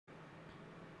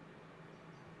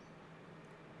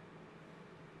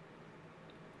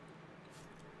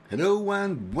Hello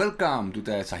and welcome to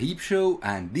the Sahiib show,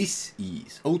 and this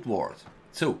is Outward.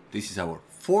 So this is our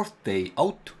fourth day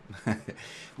out.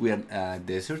 We are in a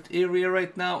desert area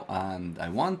right now and I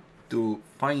want to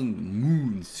find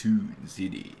Monsoon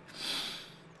City.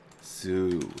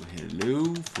 So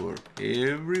hello for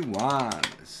everyone.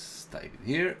 Let's type it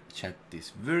here. Chat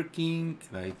is working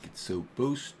like it's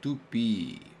supposed to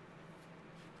be.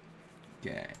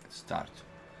 Okay, let's start.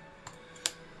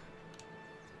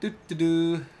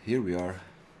 Here we are.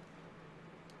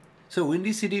 So in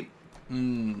this city,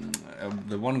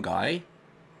 the one guy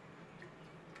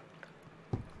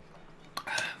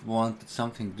wanted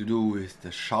something to do with the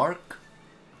shark.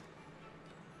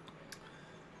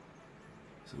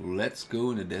 So let's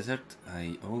go in the desert.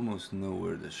 I almost know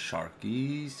where the shark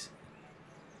is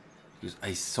because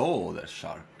I saw the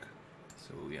shark.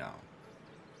 So yeah.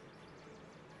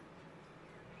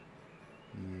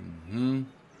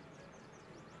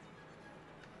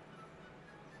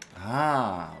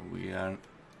 Ah, we are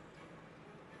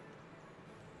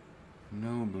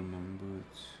nobleman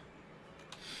boots.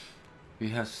 We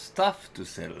have stuff to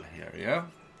sell here, yeah?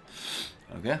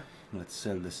 Okay, let's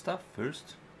sell the stuff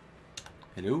first.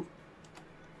 Hello.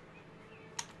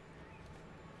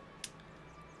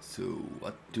 So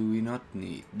what do we not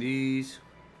need? These.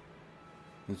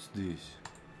 What's this?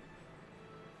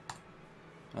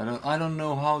 I don't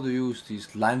know how to use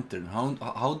this lantern.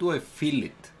 How do I fill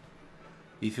it?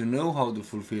 If you know how to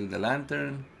fulfill the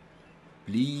lantern,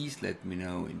 please let me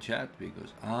know in chat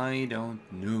because I don't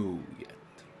know yet.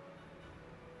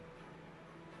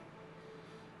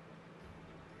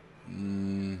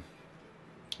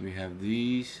 We have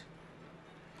these.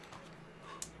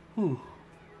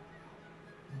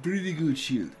 Pretty good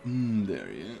shield.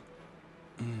 There, yeah.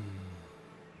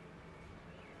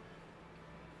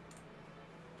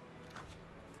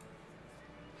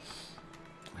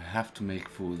 I have to make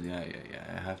food. Yeah.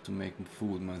 I have to make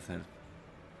food myself.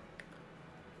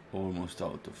 Almost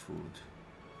out of food.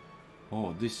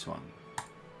 Oh, this one.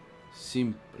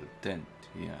 Simple tent.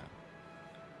 Yeah.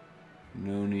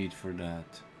 No need for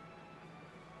that.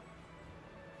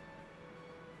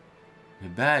 The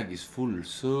bag is full,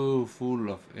 so full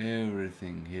of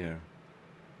everything here.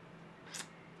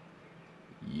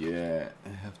 Yeah, I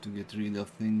have to get rid of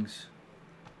things.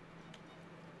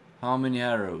 How many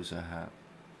arrows I have?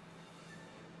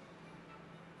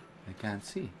 I can't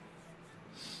see.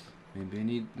 Maybe I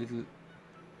need little...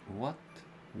 What?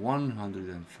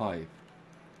 105.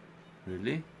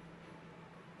 Really?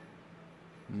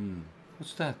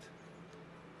 What's that?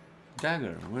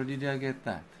 Dagger. Where did I get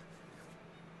that?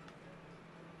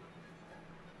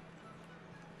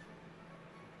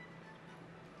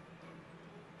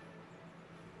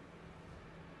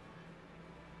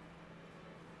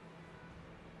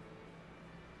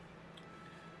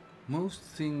 Most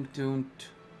things don't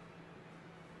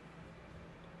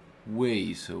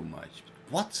weigh so much.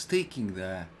 What's taking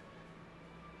the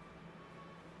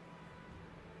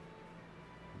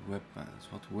weapons?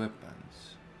 What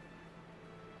weapons?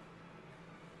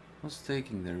 What's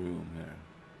taking the room here?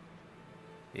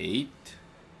 8,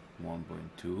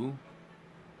 1.2.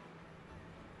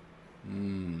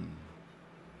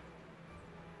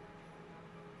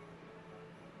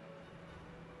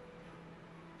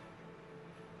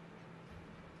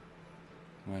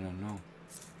 I don't know.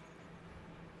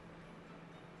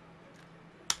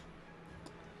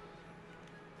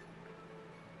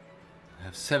 I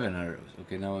have 7 arrows.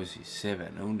 Okay, now I see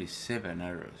 7. Only 7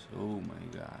 arrows. Oh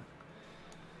my god.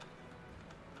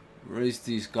 Where is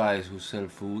these guys who sell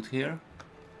food here?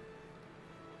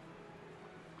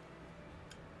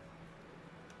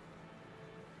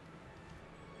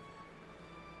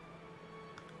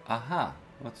 Aha,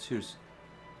 what's yours?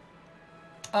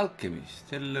 Alchemist,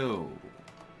 hello.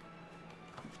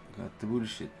 Got the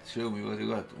bullshit. Show me what you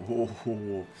got.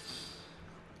 Oh.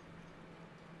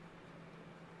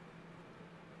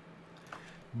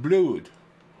 Blood.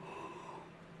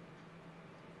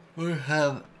 I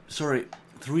have, sorry,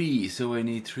 3, so I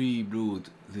need 3 blood,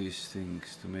 these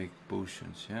things, to make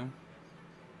potions, yeah?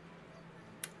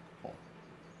 Oh.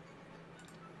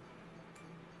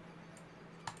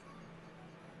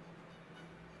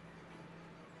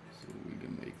 So we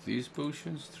can make these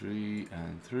potions, 3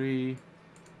 and 3.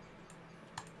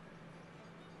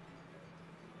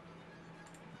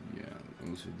 Yeah,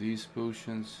 also these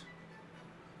potions.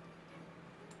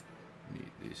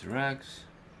 Need these racks.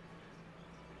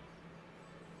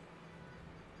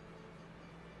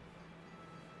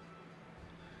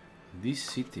 This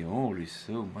city hall is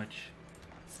so much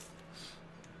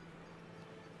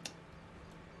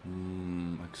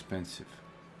expensive.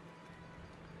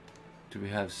 Do we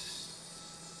have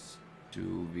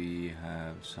Do we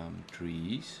have some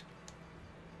trees?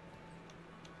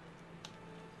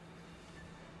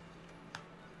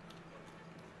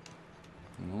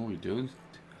 No, we don't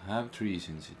have trees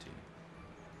in city.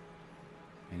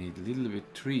 I need a little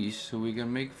bit trees so we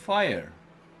can make fire.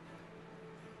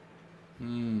 It's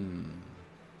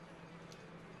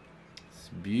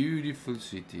a beautiful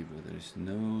city, but there's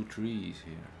no trees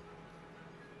here.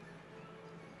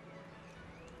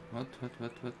 What?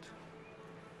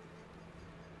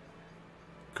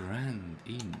 Grand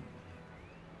Inn.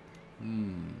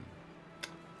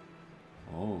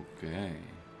 Okay.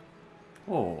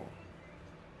 Oh.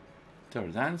 There are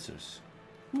dancers.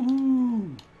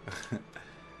 Woohoo!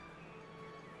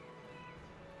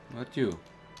 What you?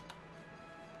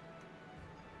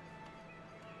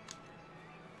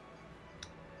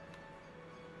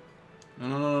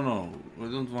 No. We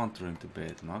don't want her into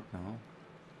bed, not now.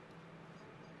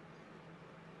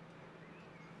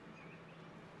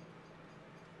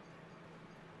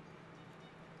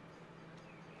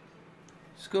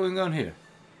 What's going on here?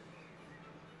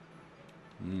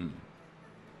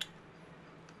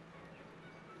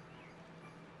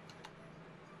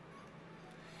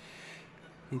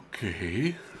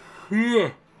 Okay.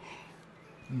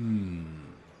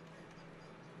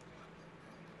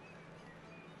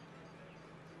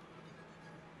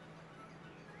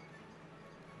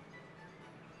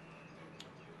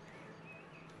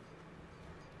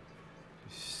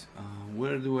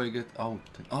 Where do I get out?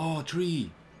 Oh,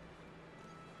 tree!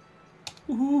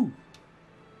 Woohoo!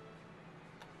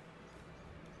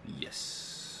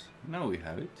 Yes. Now we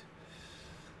have it.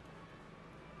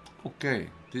 Okay,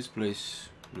 this place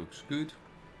looks good.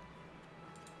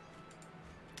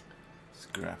 Let's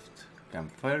craft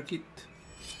campfire kit.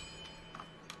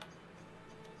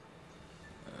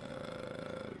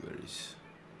 Where is?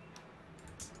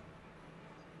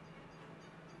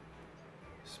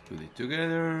 Let's put it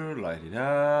together, light it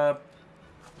up.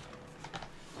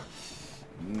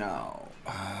 Now,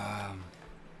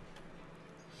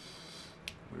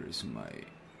 where is my?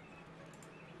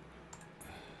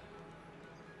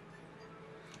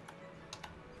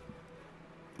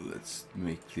 Let's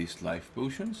make these life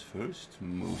potions first,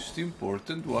 most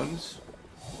important ones.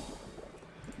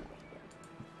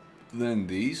 Then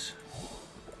these.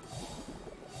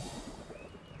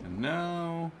 And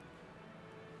now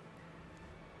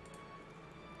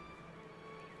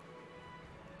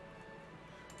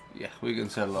yeah, we can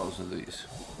sell also these.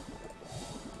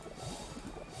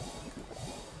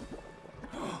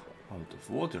 Out of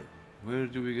water. Where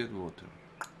do we get water?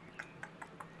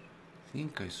 I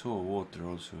think I saw water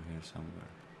also here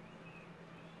somewhere.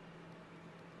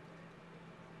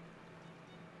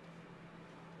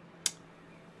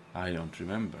 I don't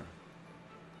remember.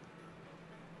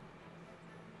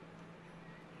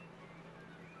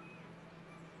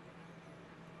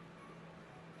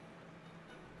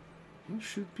 There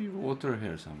should be water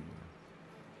here somewhere.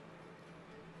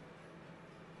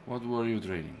 What were you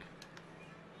trading?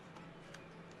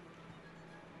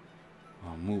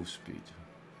 Oh, move speed.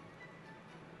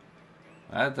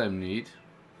 That I need.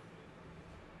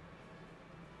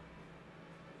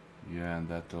 Yeah, and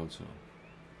that also.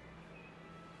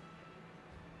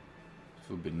 It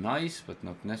would be nice, but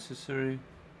not necessary.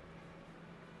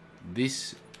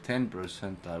 This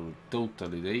 10% I would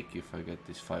totally take if I get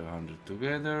this 500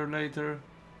 together later.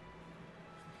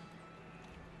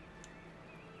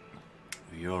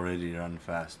 We already run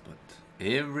fast, but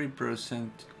every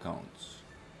percent counts.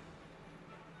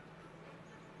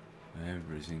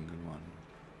 Every single one.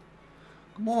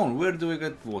 Come on, where do I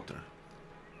get water?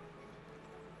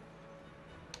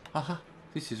 Haha,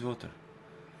 this is water.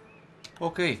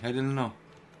 Okay, I didn't know.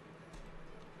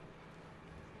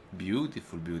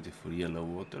 Beautiful, beautiful yellow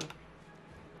water.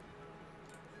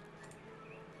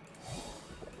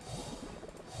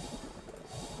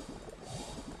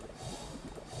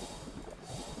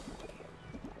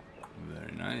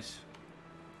 Very nice.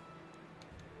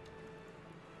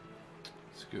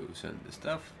 Let's go sell the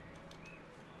stuff.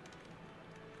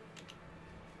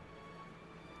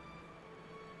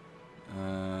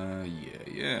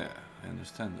 Yeah, I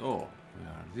understand. Oh, we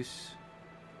are this.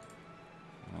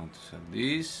 I want to sell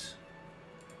this.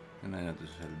 And I have to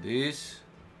sell this.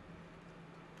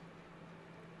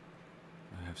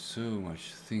 I have so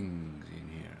much things in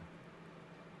here.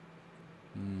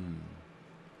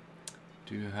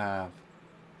 Do you have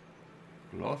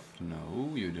cloth?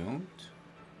 No, you don't.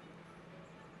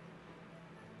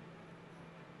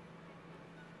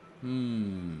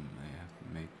 I have to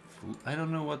make food. I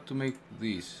don't know what to make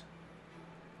these.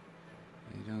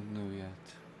 I don't know yet.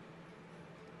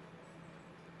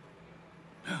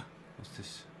 What's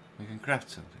this? I can craft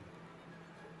something.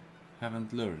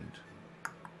 Haven't learned.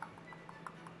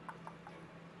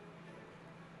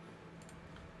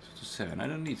 So to 7. I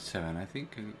don't need 7. I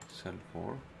think I sell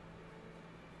 4.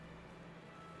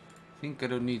 I think I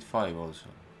don't need 5 also.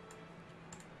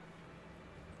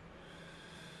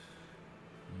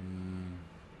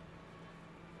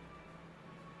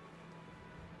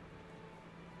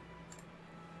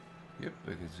 Yep, I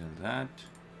can sell that.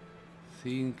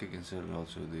 Think I can sell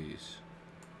also these.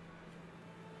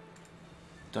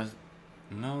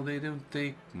 No, they don't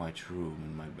take much room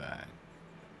in my bag.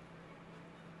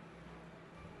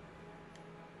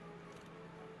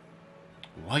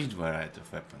 Wide variety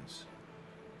of weapons.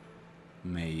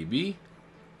 Maybe.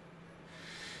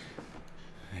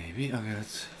 Okay,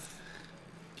 let's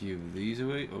give these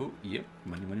away. Oh, yep,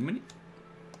 money, money, money.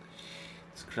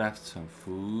 Let's craft some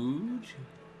food.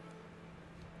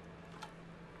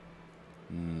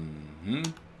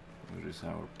 Where is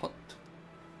our pot?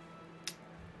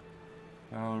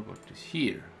 Our pot is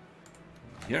here.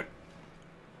 Here.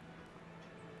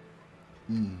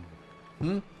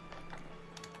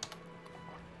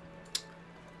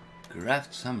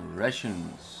 Craft some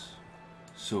rations.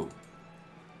 So,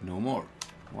 no more.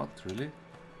 What, really?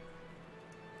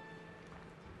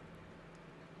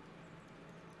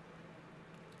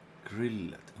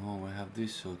 Grill it. Oh, I have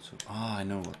this also. Ah, I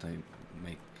know what I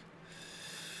make.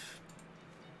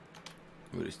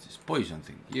 What is this? Poison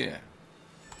thing. Yeah.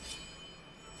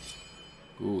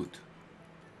 Good.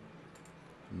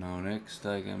 Now next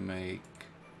I can make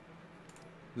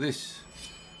this.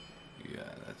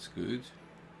 Yeah, that's good.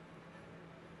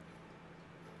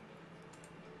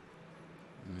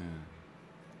 Yeah.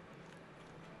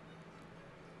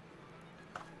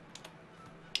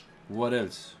 What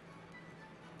else?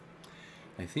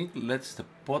 I think let's the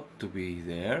pot to be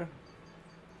there.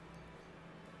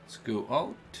 Let's go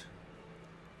out.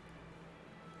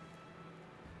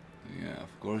 Yeah,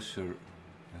 of course I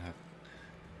have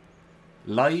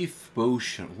life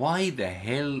potion. Why the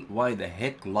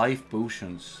heck life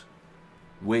potions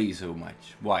weigh so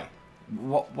much? Why?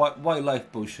 Why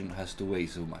life potion has to weigh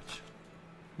so much?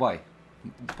 Why?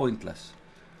 Pointless.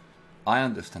 I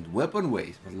understand weapon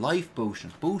weighs, but life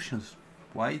potions,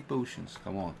 why potions?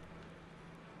 Come on.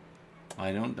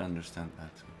 I don't understand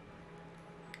that.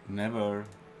 Never.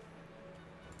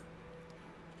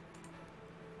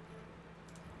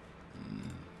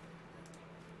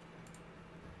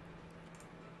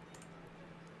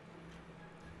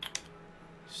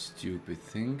 Stupid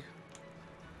thing.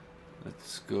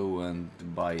 Let's go and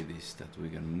buy this that we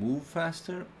can move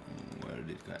faster. Where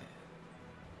did guy?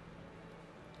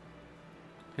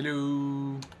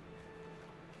 Hello.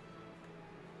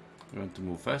 I want to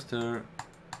move faster.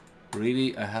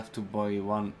 Really, I have to buy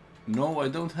one? No, I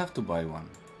don't have to buy one.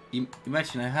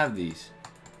 Imagine I have these.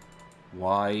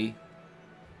 Why?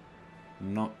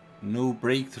 No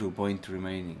breakthrough point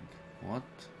remaining. What?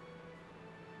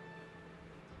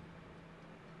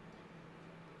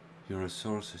 Your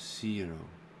resource is 0.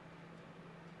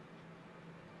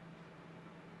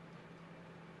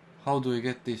 How do I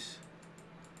get this?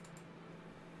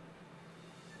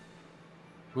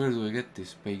 Where do I get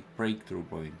this breakthrough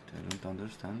point? I don't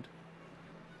understand.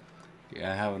 Okay,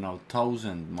 I have now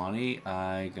 1000 money.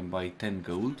 I can buy 10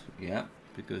 gold. Yeah,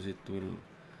 because it will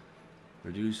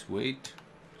reduce weight.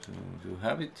 So you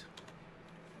have it.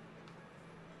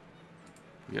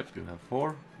 Yep, you have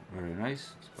 4. Very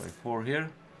nice. Let's buy 4 here.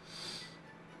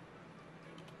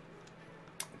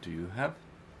 Do you have?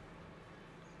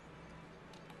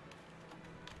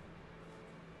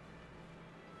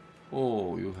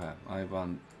 Oh, you have. I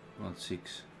want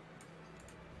 6.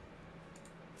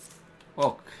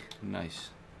 Okay,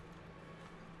 nice.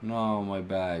 Now my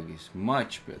bag is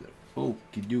much better.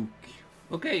 Okie dokie.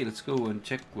 Okay, let's go and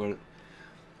check where.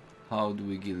 How do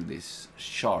we kill this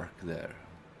shark there?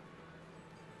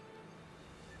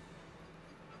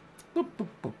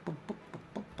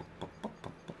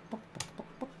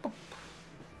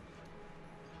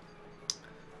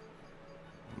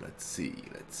 Let's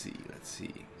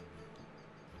see.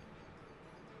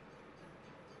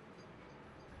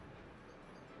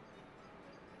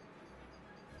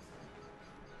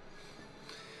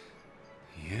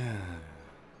 Yeah.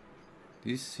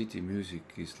 This city music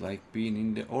is like being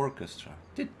in the orchestra.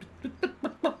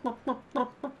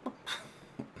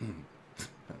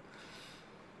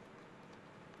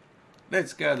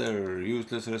 Let's gather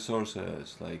useless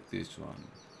resources like this one.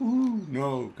 Ooh,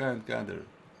 no, can't gather.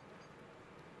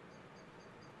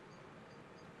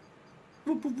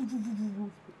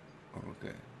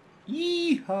 Okay.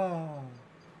 Yeehaw!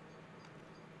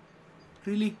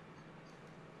 Really?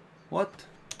 What?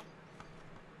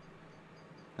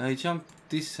 I jumped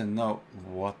this and now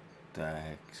what the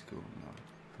heck's going on?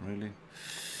 Really?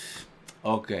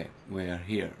 Okay, we are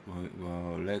here.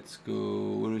 Well, let's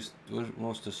go. Where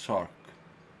was the shark?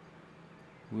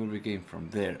 Where we came from?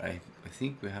 There. I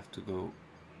think we have to go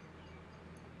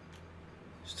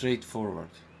straight forward.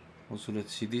 Also,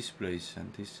 let's see this place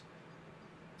and this.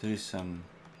 There is some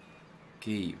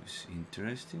caves,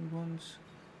 interesting ones.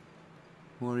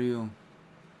 Who are you?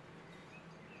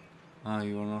 Ah,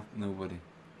 you are not nobody.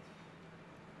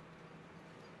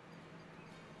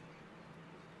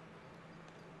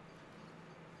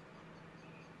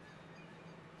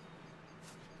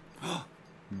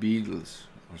 Beetles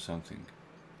or something.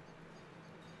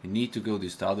 I need to go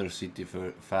this to other city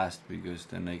fast because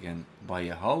then I can buy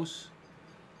a house,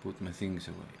 put my things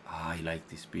away. Ah, I like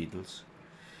these beetles.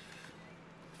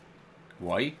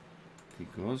 Why?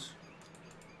 Because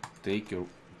take your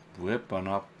weapon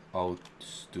out,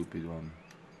 stupid one.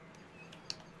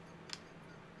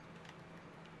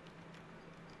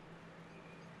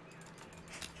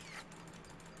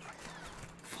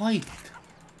 Fight!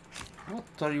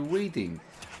 What are you waiting?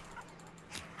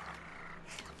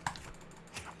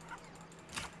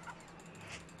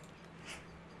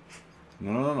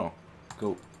 No.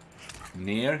 Go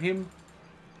near him.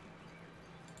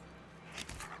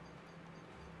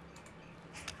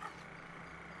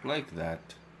 Like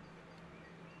that.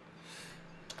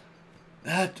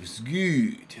 That was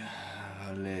good.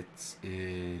 Let's...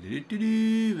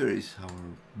 where is our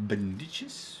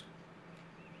bandages?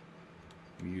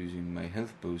 I'm using my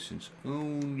health potions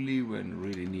only when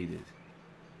really needed.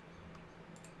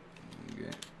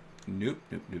 Okay. Nope.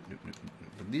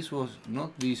 But this was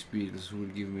not these beetles who will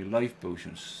give me life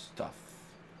potion stuff.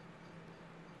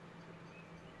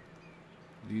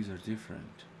 These are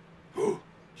different.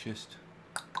 Chest.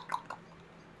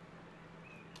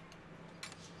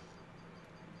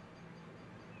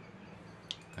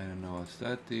 I don't know what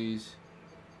that is.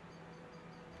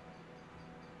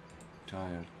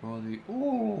 Tired body.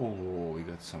 Oh, we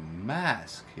got some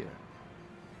mask here.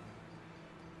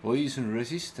 Poison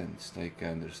resistance, like I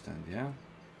understand, yeah?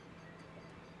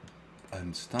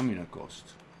 And stamina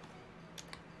cost.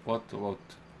 What about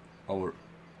our...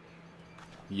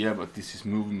 Yeah, but this is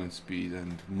movement speed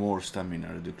and more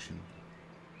stamina reduction.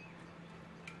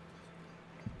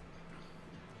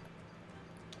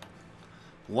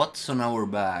 What's on our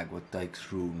bag? What takes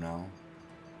through now?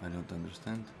 I don't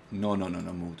understand. No,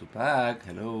 move to bag.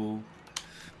 Hello.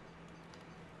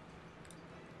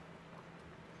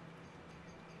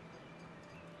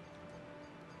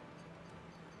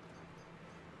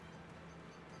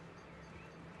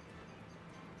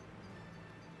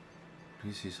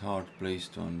 This is hard place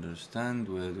to understand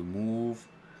where to move.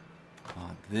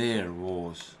 Ah, there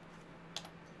was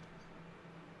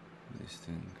this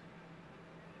thing.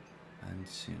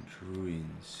 Ancient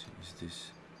ruins. Is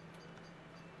this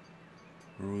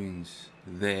ruins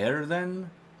there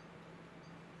then?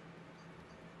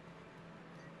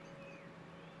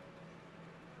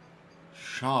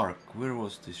 Shark. Where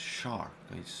was this shark?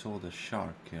 I saw the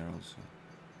shark here also.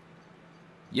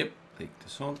 Yep, take the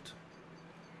salt.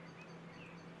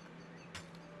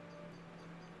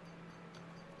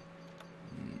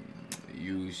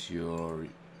 Use your...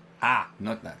 Ah,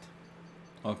 not that.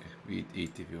 Okay,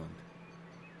 eat if you want.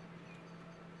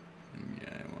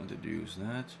 Yeah, I wanted to use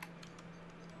that.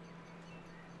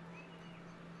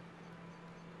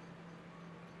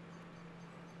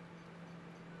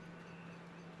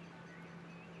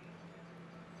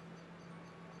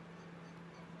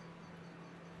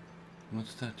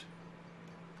 What's that?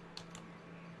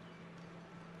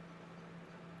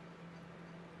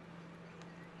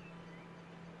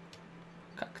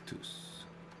 Cactus.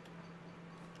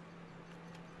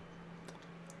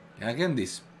 Again,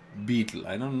 this beetle.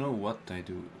 I don't know what I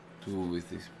do with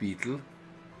this beetle.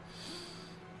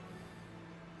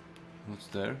 What's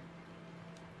there?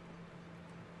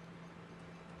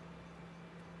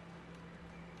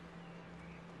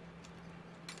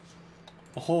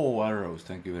 Oh, arrows.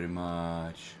 Thank you very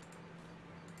much.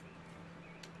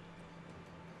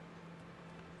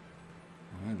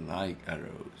 I like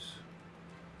arrows.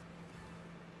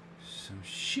 Some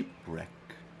shipwreck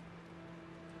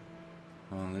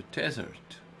on the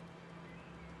desert.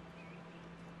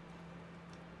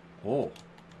 Oh,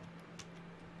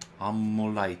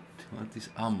 ammolite. What is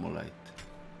ammolite?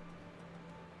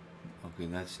 Okay,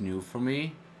 that's new for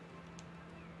me.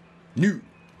 New.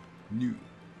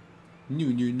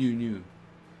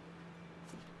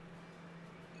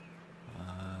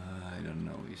 I don't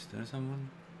know. Is there someone?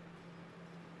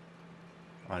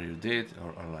 Are you dead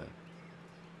or alive?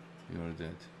 You are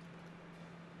dead.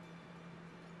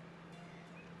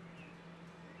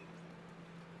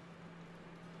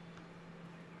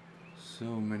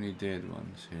 so many dead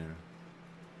ones here.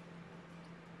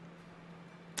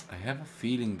 I have a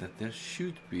feeling that there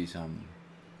should be some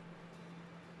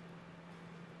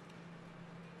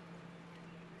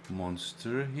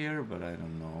monster here, but I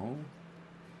don't know.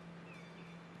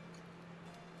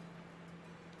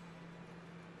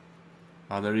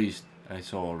 Ah, there is. I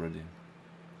saw already.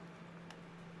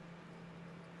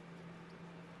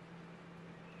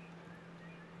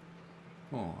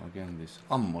 Oh, again this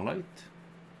ammolite.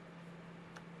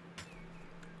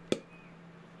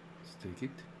 Let's take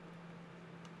it.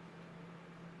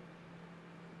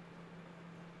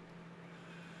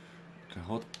 Okay,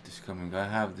 hot is coming. I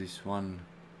have this one.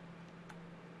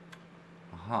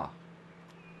 Aha.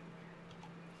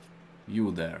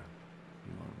 You there.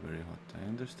 You are very hot. I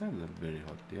understand that very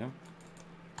hot, yeah?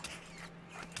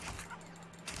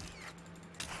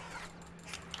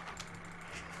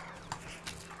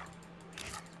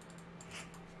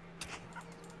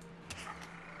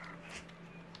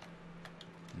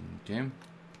 Okay.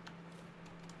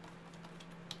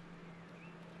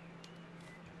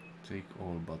 Take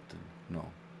all button.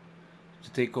 No.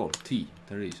 To take all. T.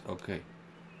 There is. Okay.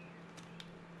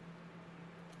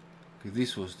 Okay,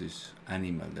 this was this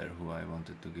animal there who I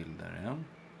wanted to kill there,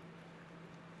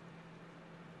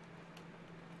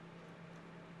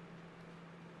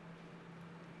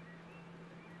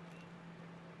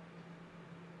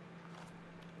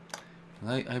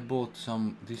 yeah? I bought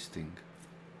some this thing.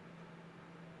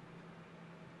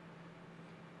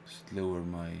 Just lower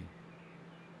my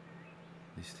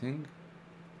this thing.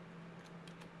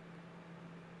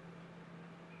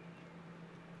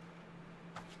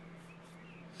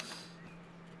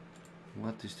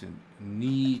 What is the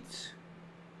needs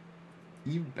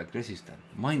impact resistant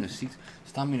 -6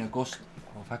 stamina cost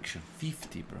of action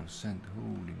 50%.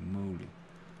 Holy moly,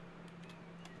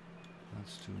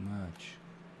 that's too much.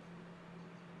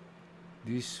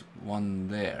 This one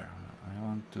there, I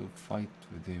want to fight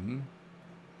with him.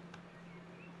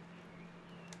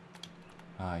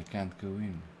 Ah, I can't go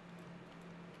in.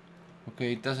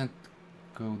 Okay, it doesn't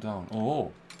go down.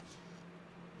 Oh,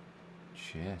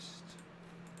 chest.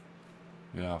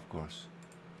 Yeah, of course.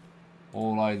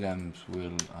 All items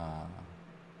will are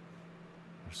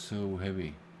so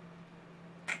heavy.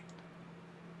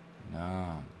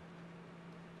 No.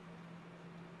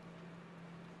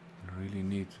 I really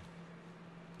need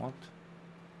what?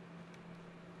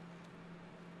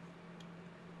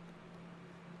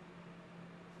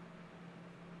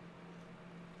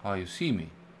 Ah, you see me.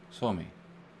 Saw me.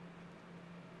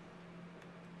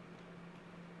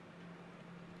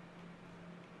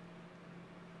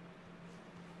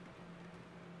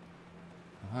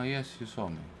 Ah, yes, you saw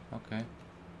me. Okay.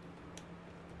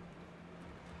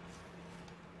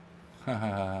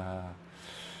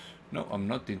 No, I'm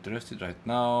not interested right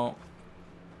now.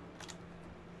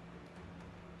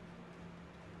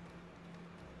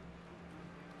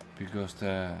 Because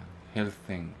the health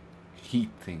thing,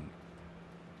 heat thing.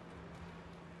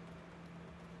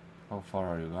 How far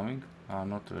are you coming? Ah,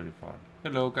 not very far.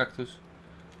 Hello, cactus.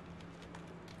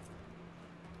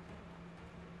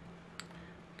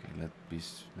 Okay, let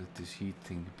this heat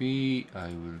thing be. I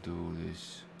will do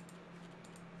this.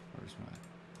 Where's my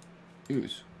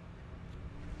use?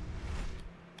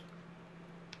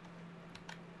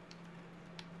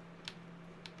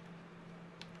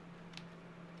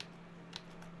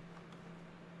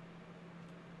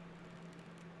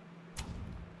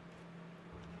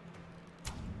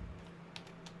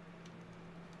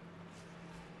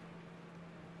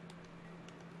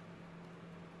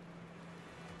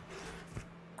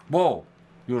 Whoa,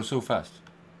 you're so fast.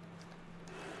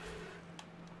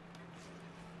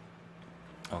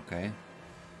 Okay.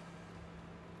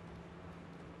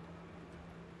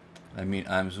 I mean,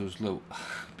 I'm so slow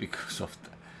because of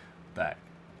the bag.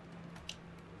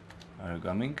 Are you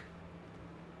coming?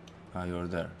 Ah, you're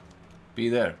there. Be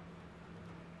there.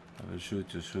 I will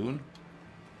shoot you soon.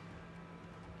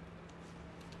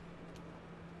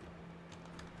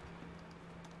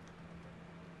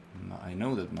 I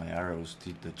know that my arrows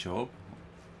did the job.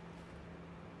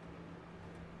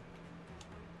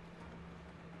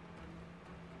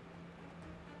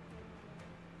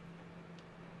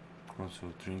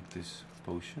 Also drink this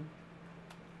potion.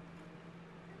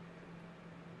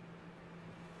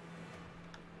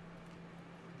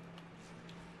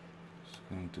 It's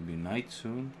going to be night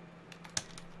soon.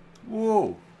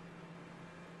 Whoa!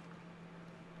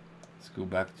 Let's go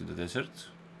back to the desert.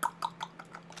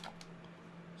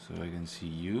 So I can see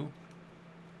you.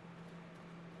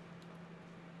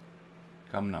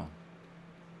 Come now.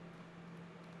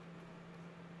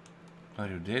 Are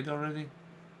you dead already?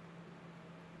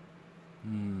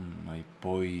 My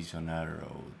poison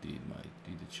arrow did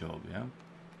the job, yeah?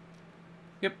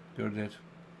 Yep, you're dead.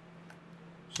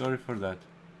 Sorry for that.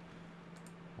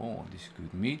 Oh, this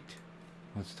good meat.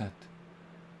 What's that?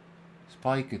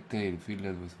 Spiked tail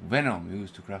filled with venom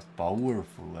used to craft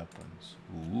powerful weapons.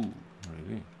 Ooh,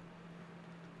 really?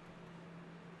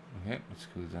 Okay, let's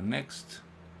go to the next.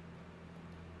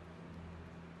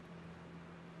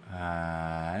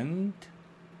 And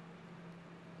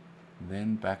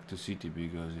then back to city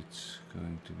because it's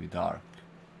going to be dark.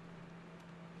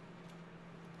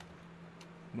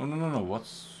 No. What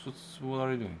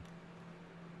are you doing?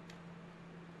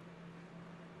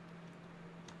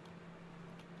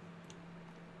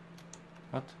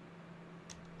 What?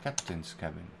 Captain's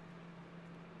cabin.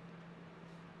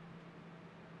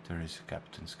 There is a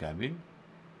captain's cabin.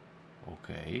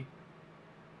 Okay.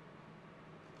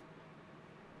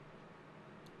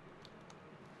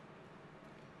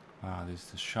 Ah, there's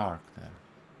the shark there.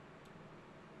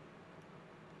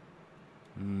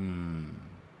 Can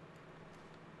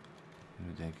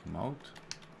we take him out?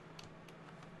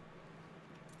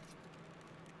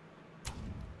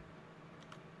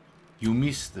 You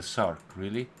missed the shark,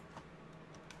 really?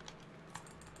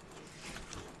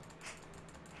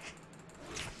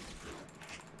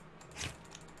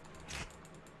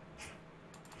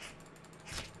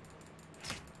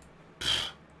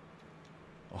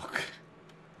 Okay.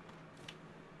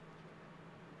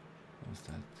 What's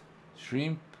that?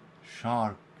 Shrimp,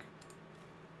 shark,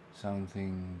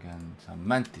 something, and some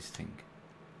mantis thing.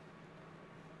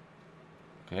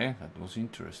 Okay, that was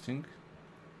interesting.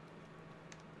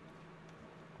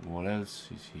 What else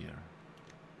is here?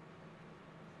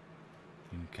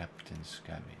 In captain's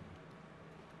cabin.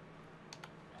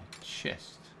 A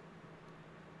chest.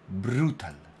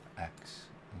 Brutal axe.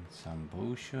 And some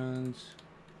potions.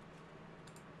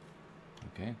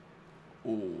 Okay.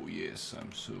 Oh yes,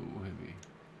 I'm so heavy.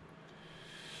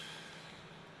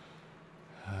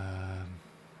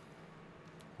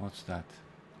 What's that?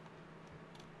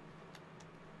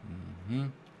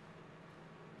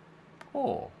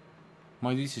 Oh,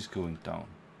 my this is going down.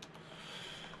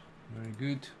 Very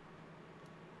good.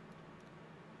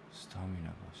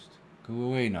 Stamina cost. Go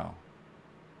away now.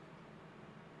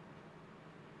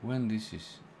 When this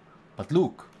is... But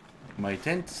look, my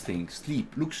tent thing,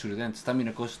 sleep, luxury tent,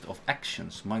 stamina cost of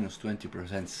actions, minus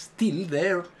 20%, still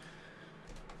there.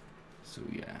 So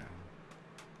yeah.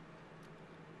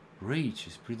 Rage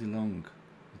is pretty long.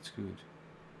 It's good.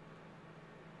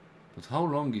 But how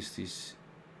long is this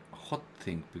hot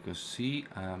thing? Because see,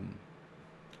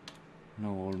 no,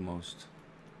 almost.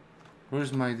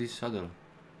 Where's my this saddle?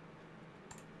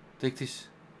 Take this.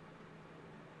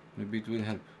 Maybe it will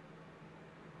help.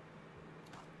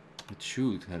 It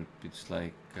should help. It's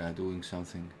like doing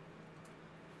something.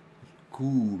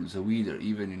 Cool the weather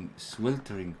even in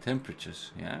sweltering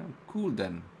temperatures. Yeah, cool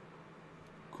then.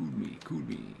 Cool me, cool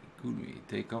me, cool me.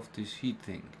 Take off this heat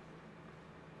thing.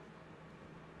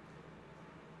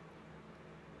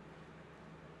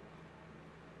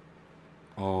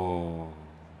 Oh,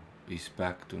 it's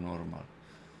back to normal.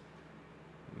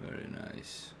 Very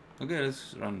nice. Okay,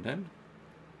 let's run then.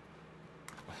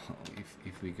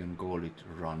 If we can call it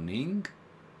running.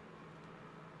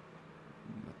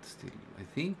 But still, I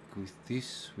think with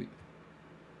this we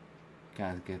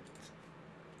can't get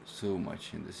so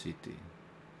much in the city.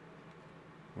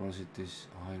 Or is it this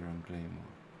iron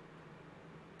claymore?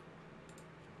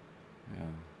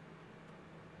 Yeah.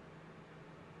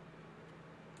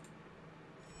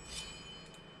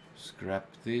 Scrap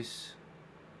this.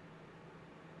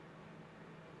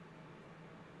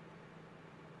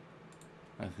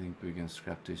 I think we can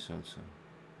scrap this also.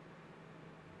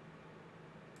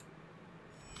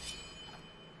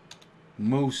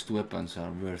 Most weapons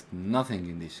are worth nothing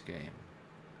in this game.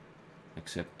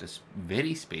 Except the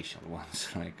very special ones,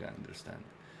 like I understand.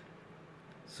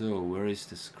 So, where is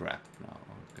the scrap now?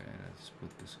 Okay, let's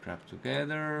put the scrap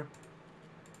together.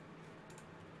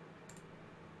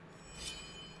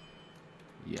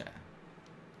 Yeah.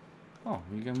 Oh,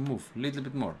 we can move a little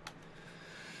bit more.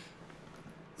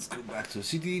 Let's go back to the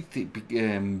city.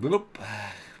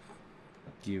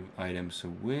 Give items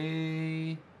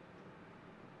away.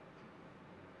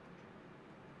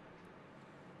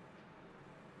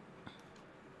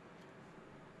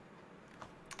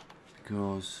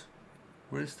 Because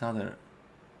where's the other?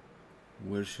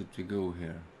 Where should we go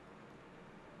here?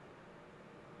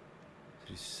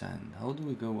 There is sand. How do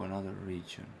we go another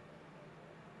region?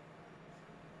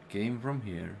 Came from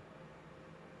here.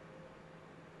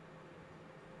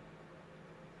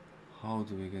 How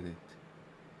do we get it?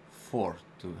 Fort.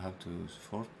 Do we have to use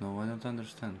fort? No, I don't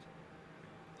understand.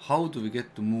 How do we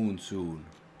get to moon soon?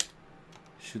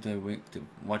 Should I wait to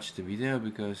watch the video?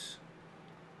 Because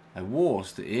I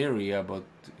was the area, but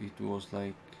it was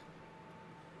like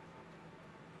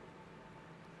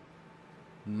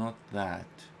not that.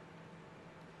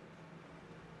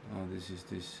 Oh, this is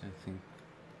this, I think.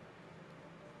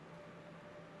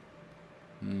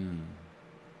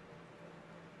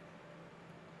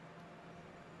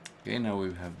 Okay, now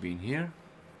we have been here.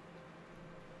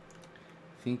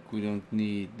 I think we don't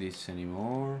need this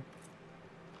anymore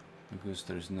because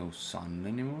there's no sun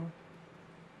anymore.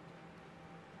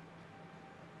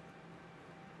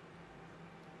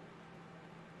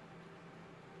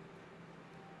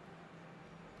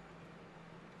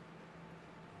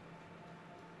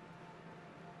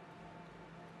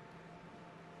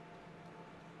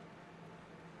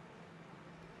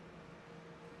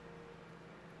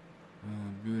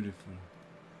 Beautiful.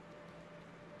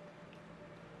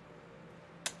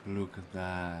 Look at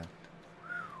that.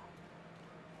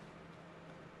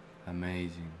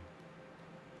 Amazing.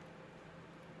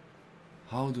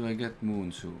 How do I get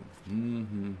moon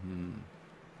soon?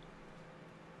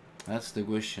 That's the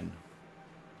question.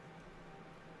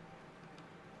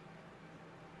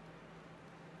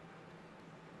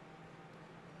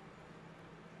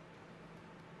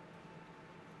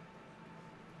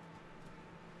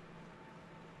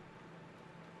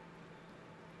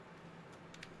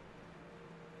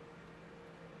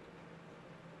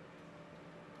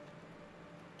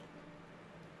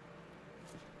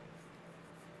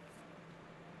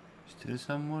 Is there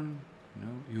someone? No,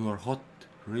 you are hot,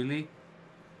 really?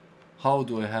 How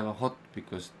do I have a hot?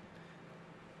 Because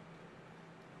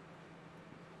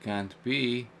can't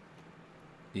be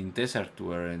in desert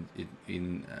where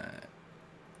in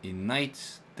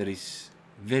nights there is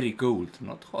very cold,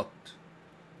 not hot.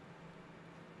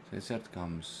 Desert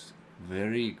comes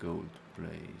very cold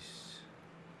place,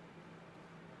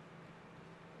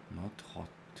 not hot.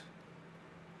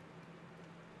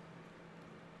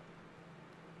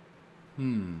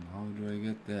 How do I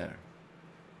get there?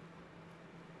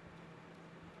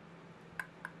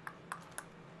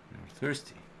 You're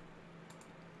thirsty.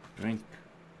 Drink.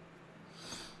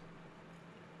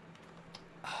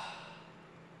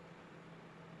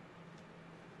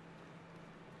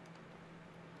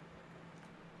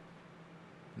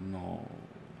 No.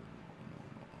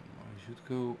 I should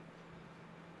go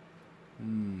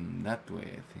that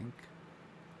way, I think.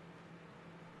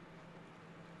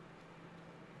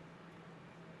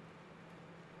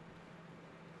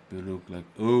 You look like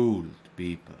old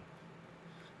people.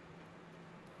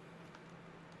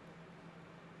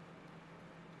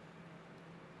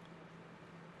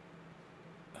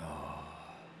 Oh,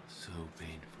 so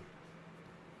painful.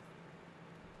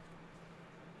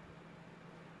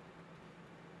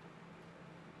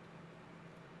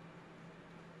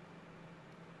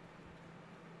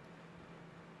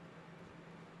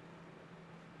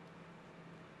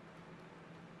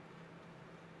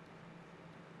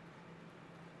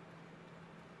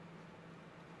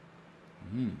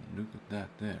 Look at that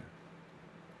there.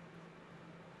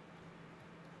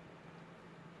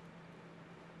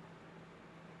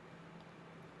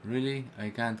 Really? I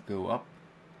can't go up?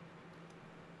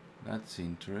 That's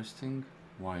interesting.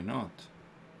 Why not?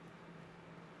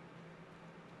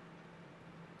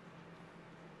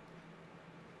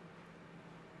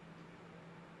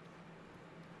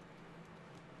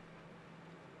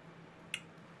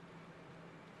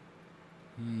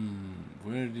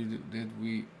 Where did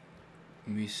we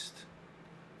missed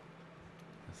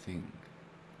a thing?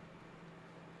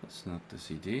 That's not the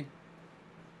city.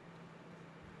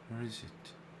 Where is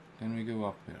it? Can we go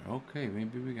up here? Okay,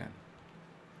 maybe we can.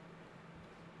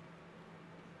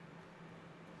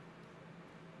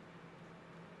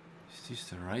 Is this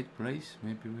the right place?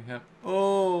 Maybe we have...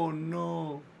 Oh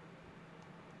no!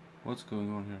 What's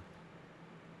going on here?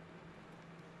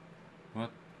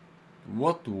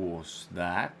 What was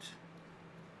that?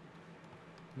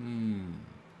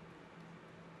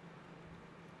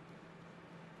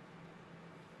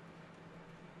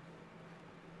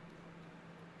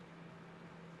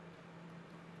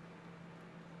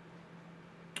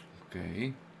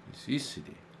 Okay, this is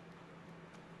city.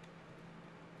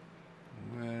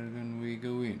 Where can we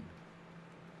go in?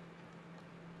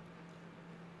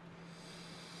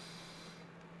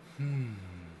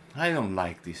 I don't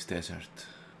like this desert.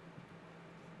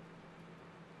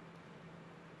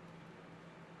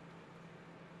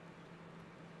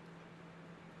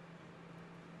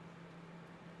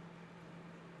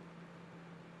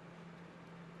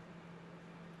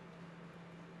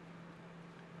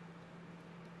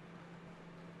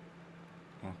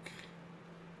 Okay.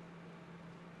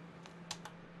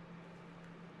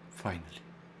 Finally.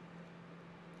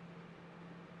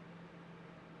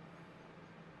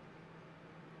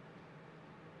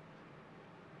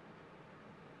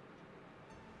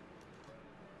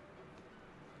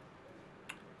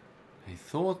 I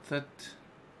thought that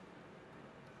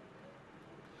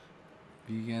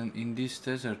we can, in this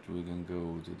desert we can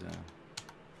go to the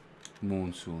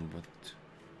moon soon, but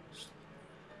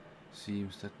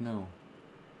seems that no,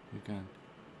 we can't.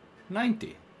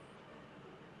 90.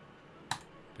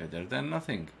 Better than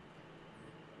nothing.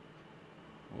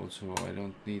 Also, I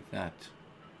don't need that.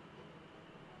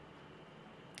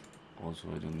 Also,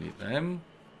 I don't need them.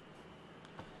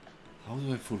 How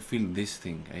do I fulfill this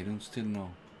thing? I don't still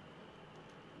know.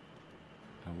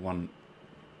 I have one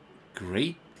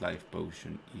great life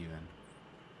potion even.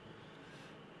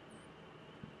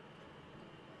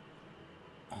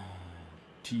 Oh,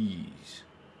 tease.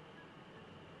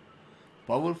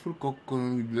 Powerful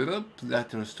coconut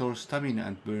that restores stamina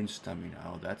and burns stamina.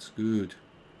 Oh, that's good.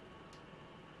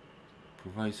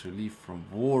 Provides relief from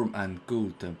warm and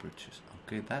cold temperatures.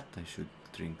 Okay, that I should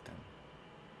drink them.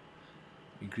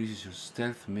 Increases your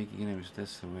stealth, making enemies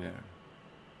less aware.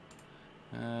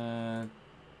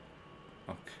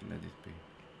 Okay, let it be.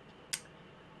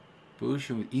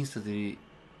 Potion with instantly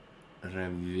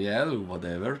reveal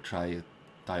whatever. Try a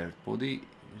tired body.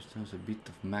 Restores a bit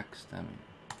of max stamina.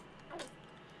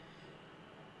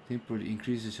 Temporarily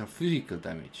increases your physical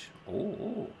damage.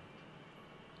 Oh.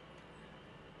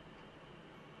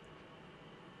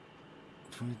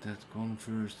 Find that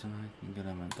confers the lightning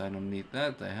element. I don't need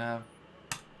that. I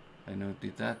don't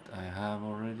need that. I have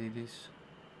already this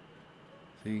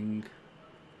thing.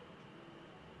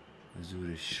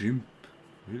 Azure shrimp.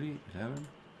 Really? 11?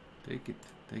 Take it.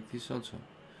 Take this also.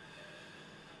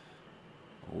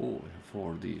 Oh, I have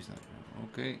 4 of these now.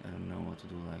 Okay, I don't know what to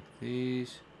do like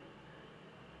this.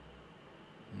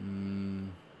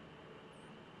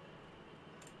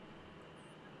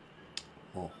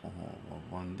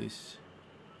 One this.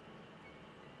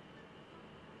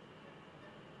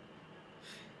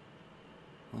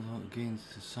 Although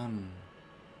against the sun.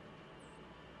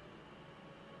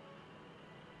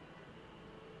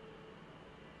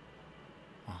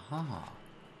 Aha,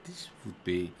 this would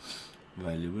be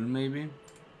valuable maybe.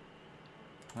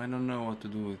 I don't know what to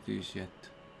do with this yet.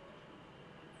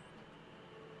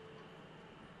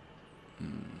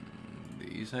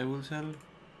 These I will sell.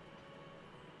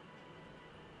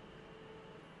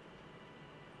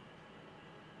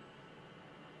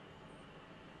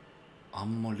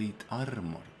 Ammolite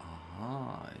armor.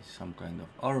 Aha, it's some kind of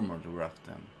armor to craft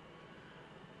them.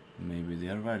 Maybe they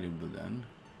are valuable then.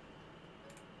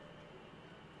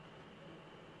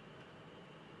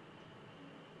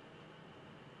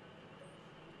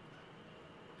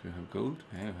 Do you have gold?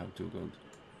 Yeah, I have 2 gold.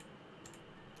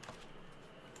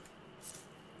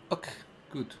 Okay,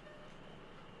 good.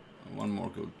 One more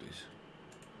gold, please.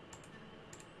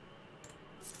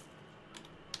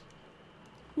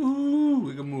 Woo!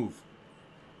 We can move.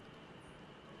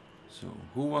 So,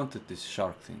 who wanted this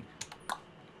shark thing?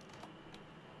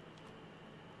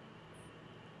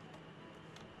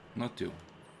 Not you.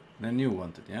 Then you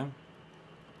wanted, yeah?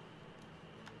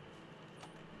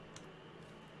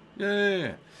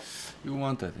 Yeah. You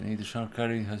wanted. The shark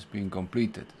carry has been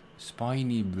completed.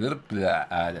 Spiny blah blah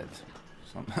added.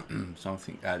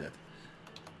 Something added.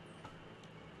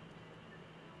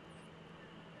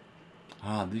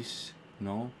 Ah, this.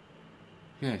 No.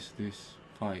 Yes, this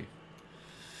 5.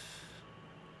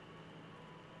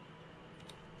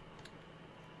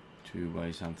 To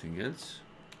buy something else.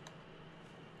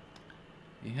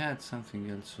 He had something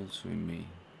else also in me.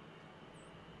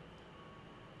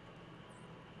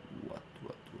 What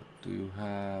do you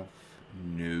have?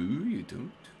 No, you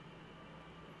don't.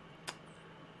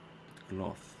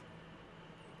 Cloth.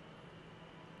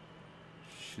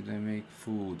 Should I make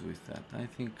food with that? I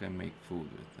think I make food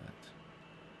with that.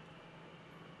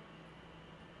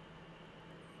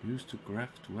 Used to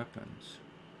craft weapons.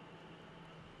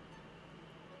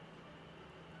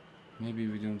 Maybe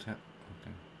we don't have...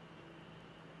 Okay.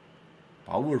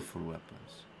 Powerful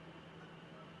weapons.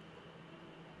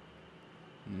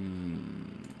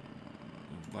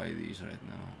 Buy these right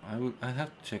now. I have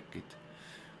to check it.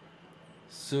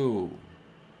 So...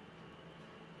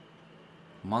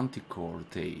 Manticore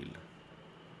tail.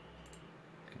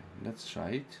 Okay, let's try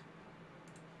it.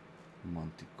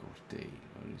 Manticore tail.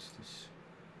 Where is this?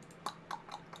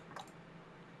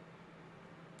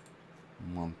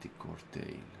 Manticore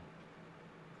tail.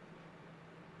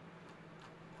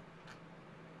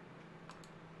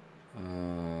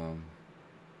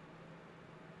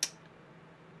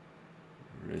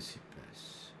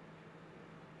 Recipes.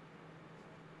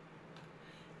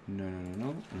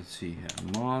 No. Let's see here.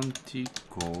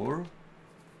 Manticore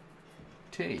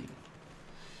tail.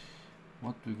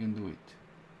 What we can do it?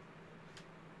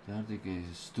 The article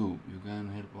is stew. You can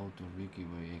help out your wiki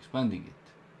by expanding it.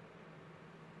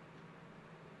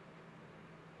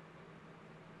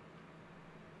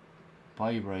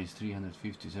 Buy price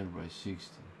 350, sell price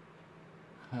 60.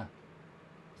 Huh.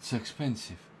 It's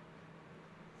expensive.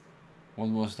 What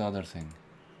was the other thing?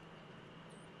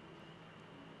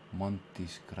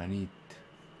 Mantis granite.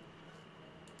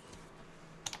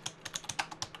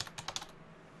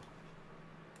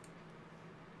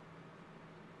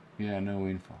 Yeah, no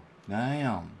info.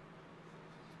 Damn.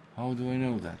 How do I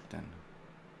know that then?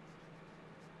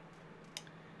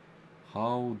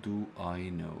 How do I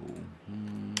know?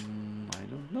 I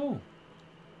don't know.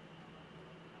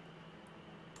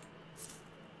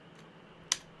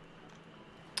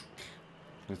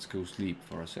 Let's go sleep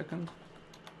for a second.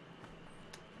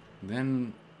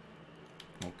 Then,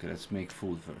 okay, let's make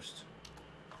food first.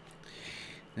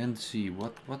 Then see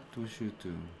what we should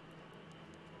do.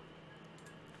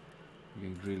 We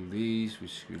can grill these,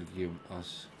 which will give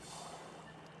us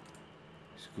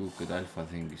this cooked alpha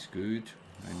thing is good.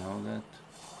 I know that.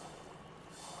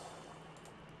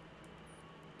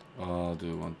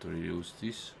 Do I want to reuse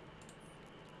this?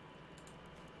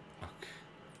 Okay.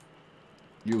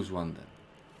 Use one then.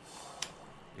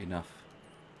 Enough.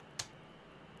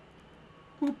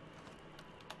 Whoop.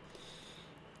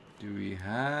 Do we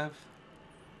have?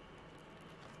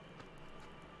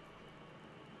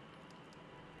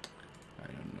 I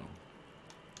don't know.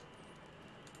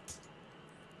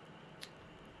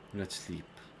 Let's sleep.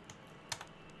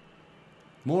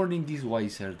 Morning is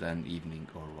wiser than evening,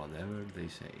 or whatever they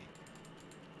say.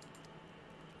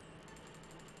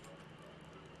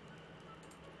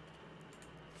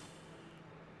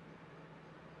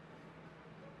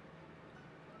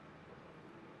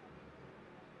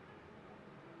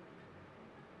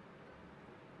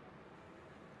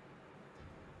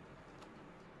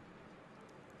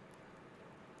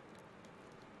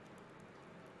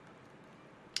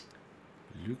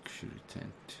 Luxury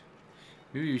tent.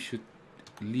 Maybe you should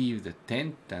leave the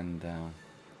tent and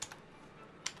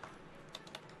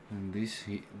this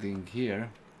thing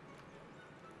here.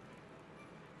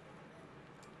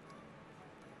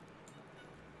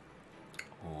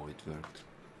 Oh, it worked.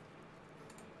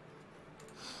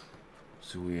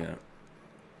 So we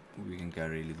can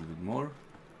carry a little bit more.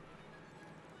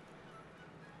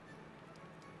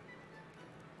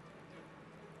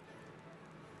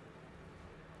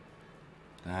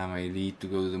 Damn, I need to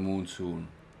go to the moon soon.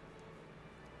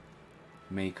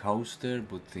 Make house there,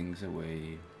 put things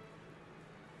away.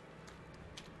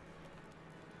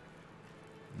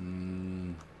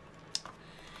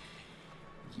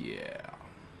 Yeah.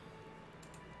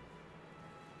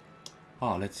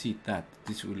 Ah, let's eat that.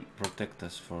 This will protect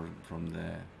us from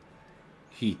the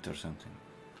heat or something.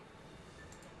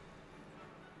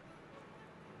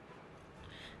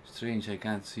 Strange, I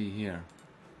can't see here.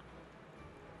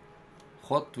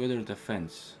 Hot weather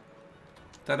defense.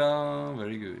 Ta-da!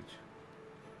 Very good.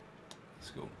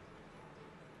 Let's go.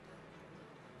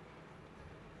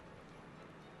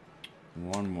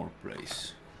 One more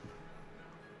place.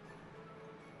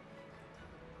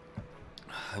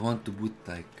 I want to put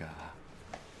like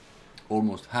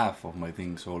almost half of my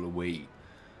things all away,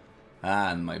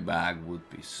 and my bag would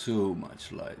be so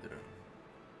much lighter.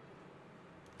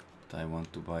 But I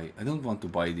want to buy. I don't want to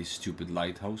buy this stupid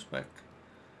lighthouse back.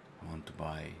 I want to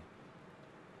buy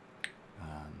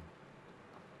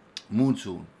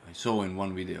Moonsoon. I saw in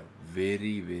one video.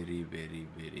 Very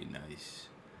nice.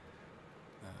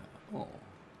 Oh,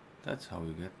 that's how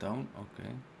you get down. Okay.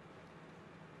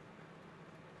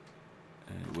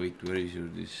 Wait, where is your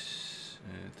this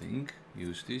thing?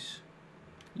 Use this.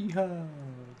 Yeehaw!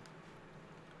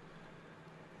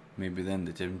 Maybe then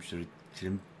the temperature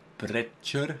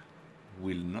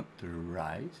will not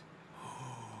rise.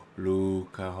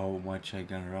 Look how much I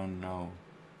can run now.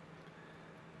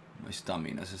 My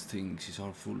stamina things is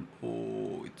all full.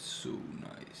 Oh, it's so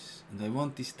nice. And I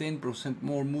want this 10%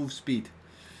 more move speed.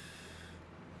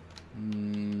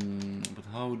 But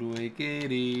how do I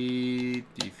get it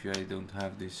if I don't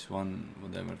have this one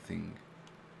whatever thing?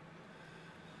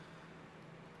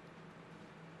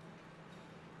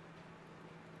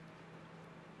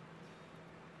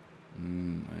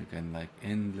 I can like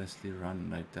endlessly run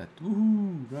like that.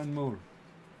 Woohoo! Run more.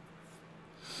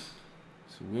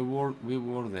 So we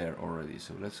were there already.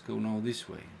 So let's go now this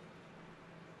way.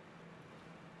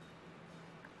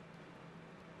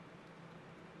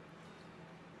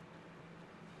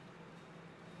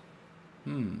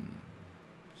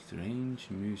 Strange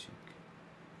music.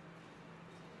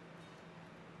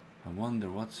 wonder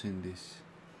what's in this.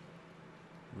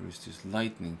 Where is this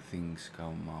lightning things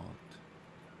come out?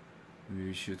 Maybe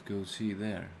we should go see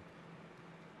there.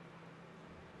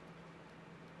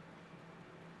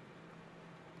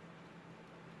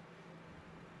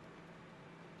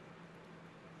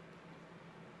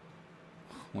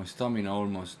 My stamina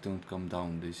almost don't come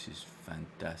down. This is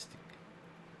fantastic.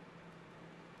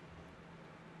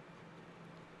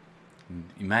 And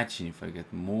imagine if I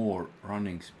get more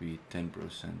running speed, 10%.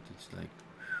 It's like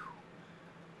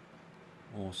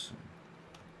whew, awesome.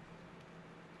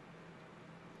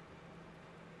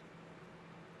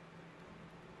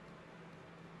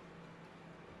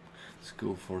 Let's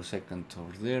go for a second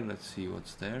over there. Let's see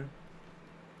what's there.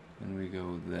 Then we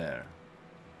go there.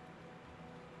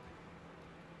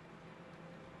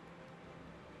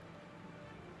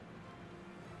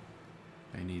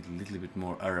 I need a little bit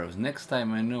more arrows. Next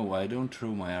time I know I don't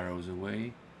throw my arrows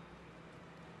away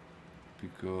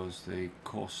because they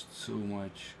cost so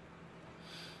much.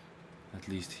 At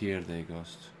least here they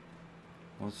cost.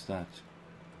 What's that?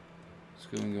 What's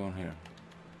going on here?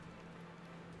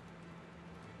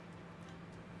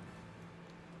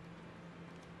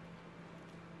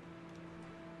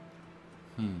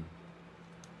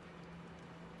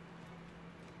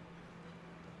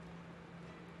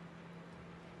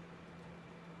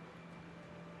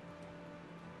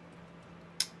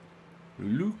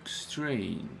 Looks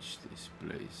strange, this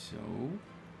place, so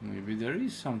maybe there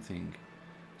is something.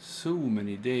 So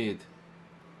many dead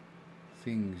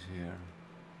things here.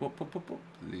 Pop, pop, pop, pop.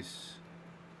 This.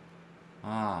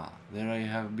 Ah, there I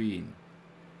have been.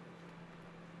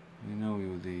 You know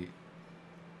you the...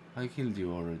 I killed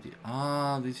you already.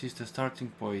 Ah, this is the starting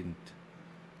point.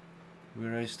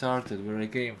 Where I started, where I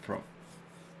came from.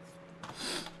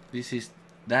 This is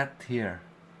that here.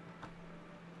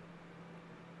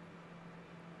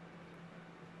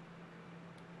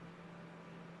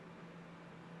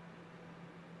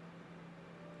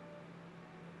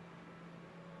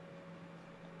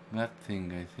 That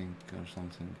thing, I think, or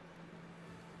something.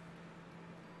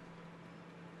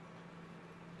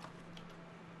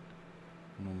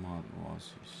 Nomad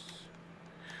oasis.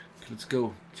 Let's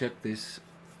go check this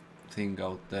thing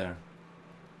out there.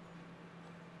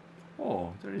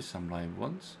 Oh, there is some live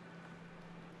ones.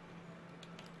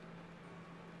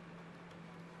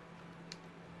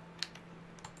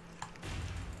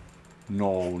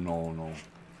 No, no, no.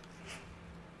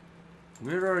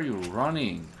 Where are you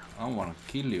running? I wanna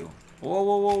kill you. Whoa,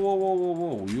 whoa, whoa, whoa, whoa,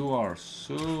 whoa, whoa. You are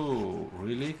so...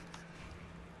 Really?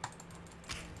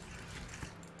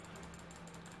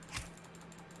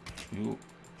 You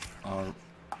are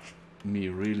me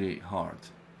really hard.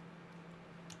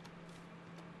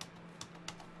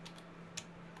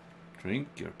 Drink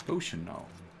your potion now.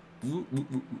 Ooh, ooh,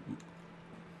 ooh, ooh.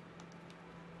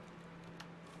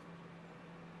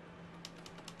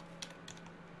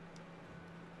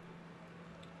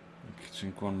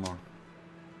 Drink one more.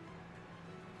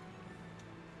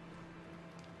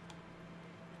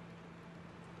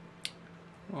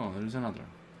 Oh, there is another.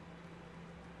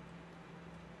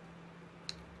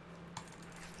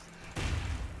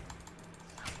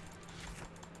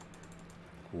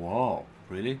 Wow,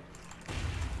 really?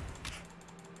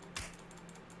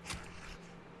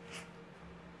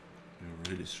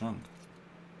 You're really strong.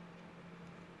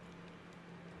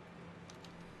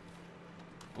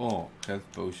 Oh, health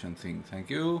potion thing, thank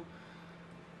you.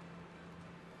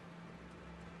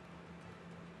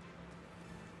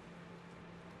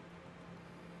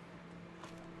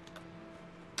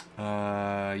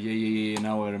 Yeah,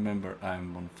 now I remember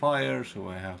I'm on fire, so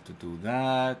I have to do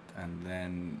that, and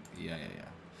then, yeah.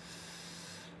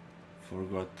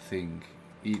 Forgot thing.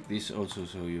 Eat this also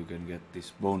so you can get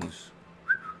this bonus.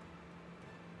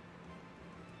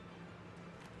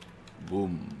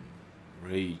 Boom.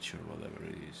 Rage or whatever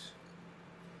it is.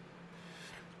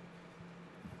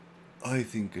 I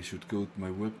think I should go to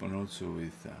my weapon also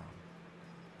with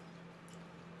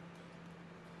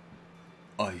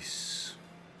ice.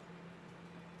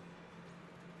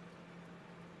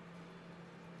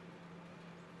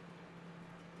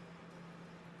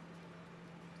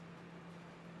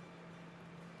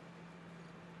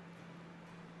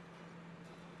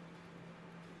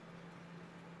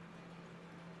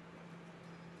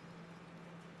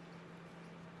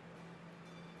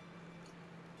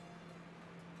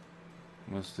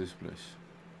 What's this place?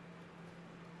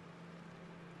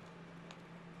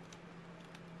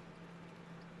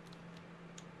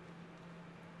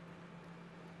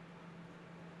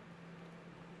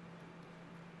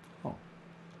 Oh.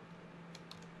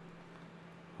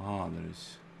 Ah, there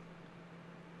is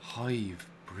Hive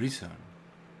prison.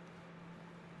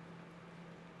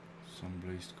 Some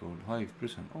place called Hive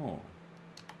Prison. Oh,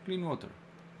 clean water.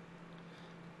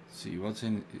 Let's see what's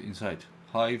inside.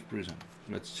 Hive Prison.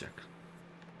 Let's check.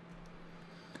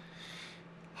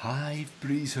 Hive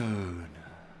Prison.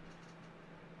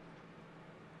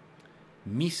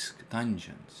 Misk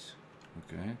Dungeons.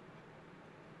 Okay.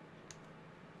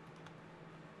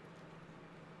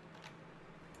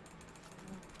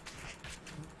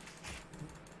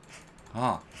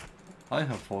 Ah, I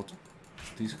have fought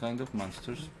these kind of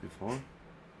monsters before.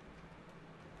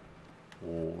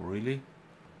 Oh, really?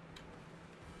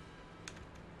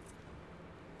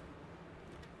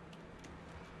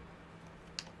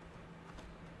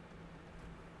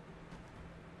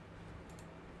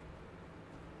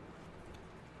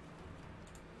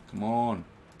 Come on,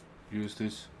 use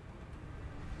this.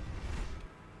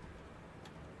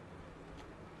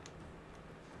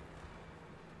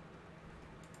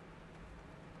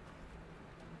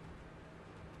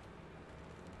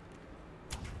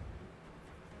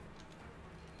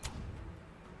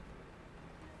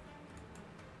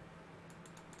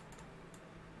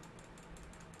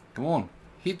 Come on,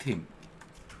 hit him.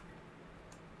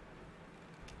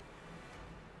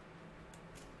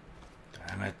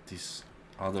 Damn it, this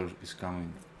other is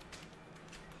coming.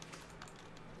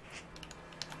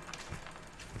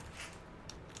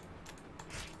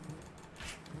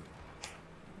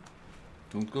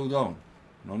 Don't go down.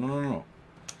 No, no, no, no.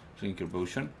 Drink your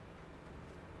potion.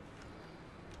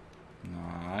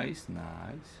 Nice,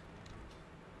 nice.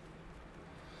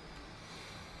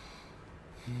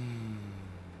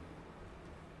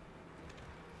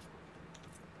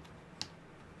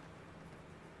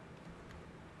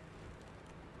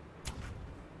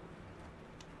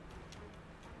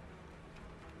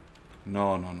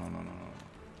 No, no, no, no, no, no.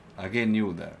 Again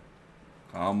you there.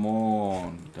 Come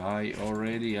on, die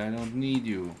already. I don't need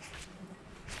you.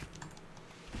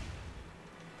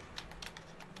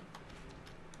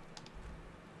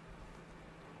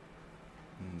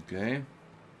 Okay.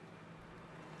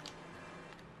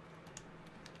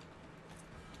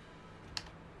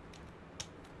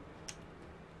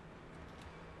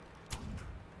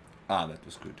 Ah, that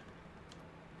was good.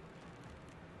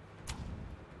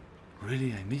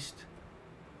 Really, I missed.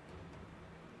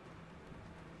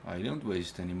 I don't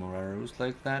waste any more arrows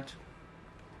like that.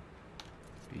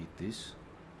 Eat this.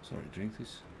 Sorry, drink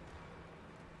this.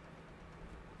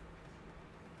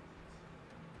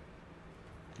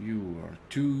 You are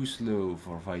too slow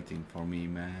for fighting for me,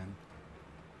 man.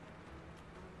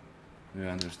 Do you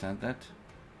understand that?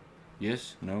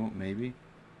 Yes? No? Maybe?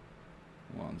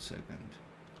 1 second.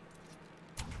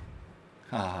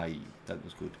 Hi, that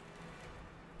was good.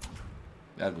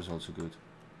 That was also good.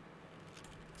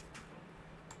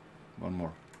 One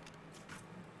more.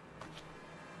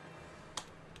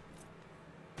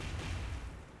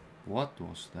 What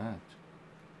was that?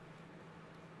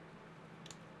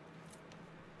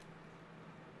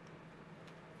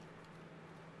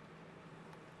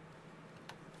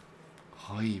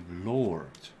 Hive Lord.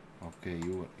 Okay,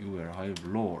 you were Hive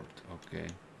Lord. Okay.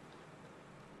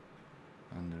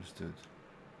 Understood.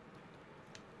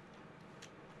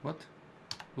 What?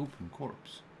 Open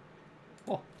corpse.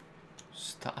 Oh,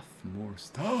 stuff, more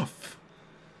stuff.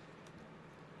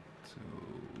 So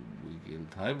we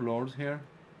killed Hive Lord here.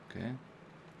 Okay.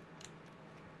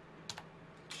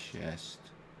 Chest.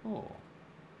 Oh.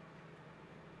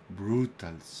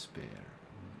 Brutal spear.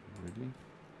 Really?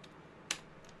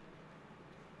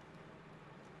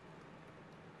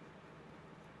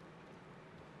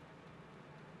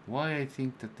 Why I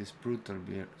think that this brutal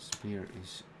spear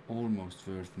is almost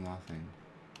worth nothing.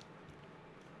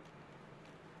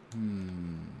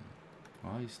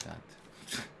 Why is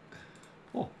that?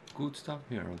 Oh, good stuff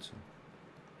here also.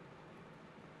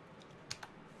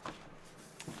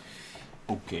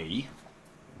 Okay,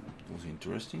 it was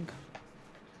interesting.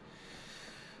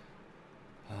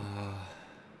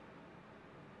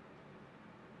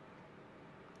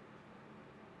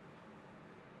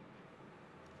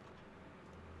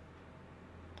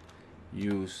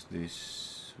 Use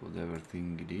this whatever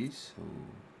thing it is.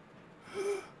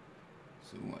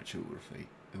 So much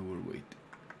overweight.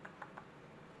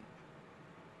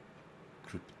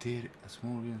 Crypter a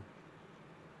small one.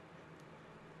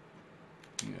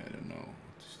 Yeah, I don't know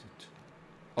what is it.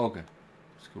 Okay,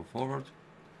 let's go forward.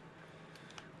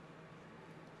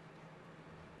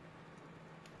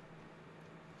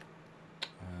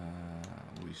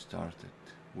 We started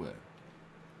where?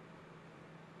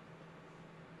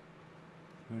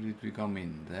 Where did we come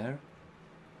in? There?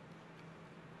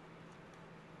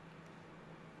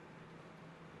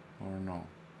 Or no?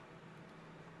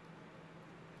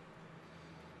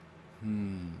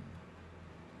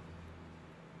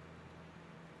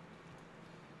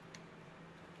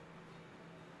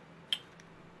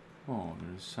 Oh,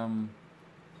 there's some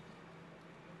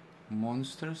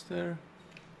monsters there.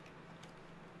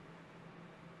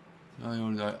 Oh,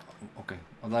 you'll die. Okay,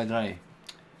 I'll die.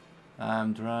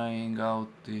 I'm trying out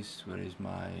this. Where is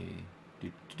my...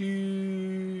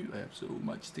 I have so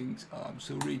much things. I'm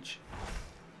so rich.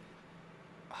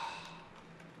 I'm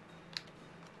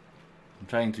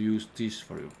trying to use this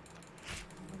for you.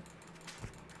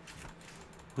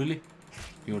 Really?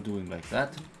 You're doing like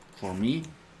that? For me?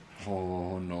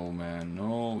 Oh no, man.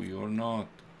 No, you're not.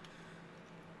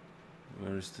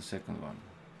 Where is the second one?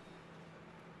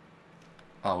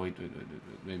 Oh, wait.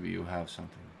 Maybe you have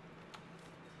something.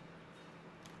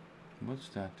 What's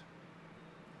that?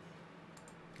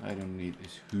 I don't need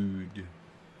this hood.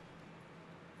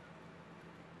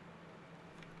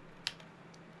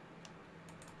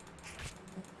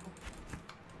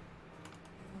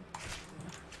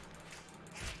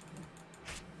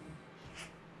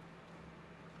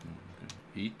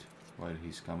 Eat while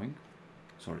he's coming.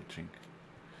 Sorry, drink.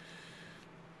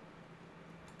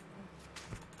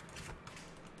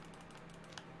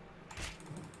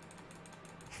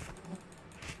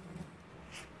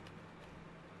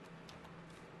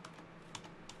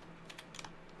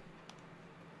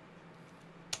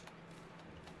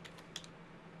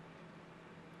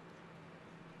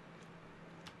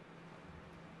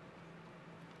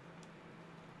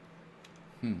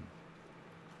 I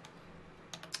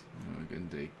can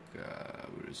take,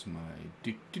 where's my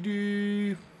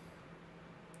do-do-do?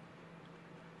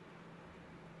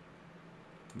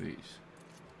 These.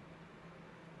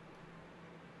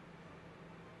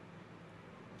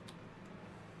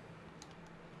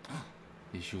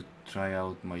 You should try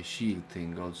out my shield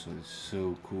thing also, it's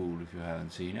so cool if you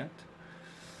haven't seen it.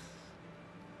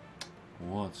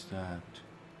 What's that?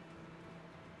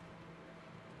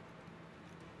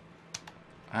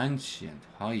 Ancient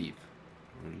hive.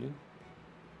 Really?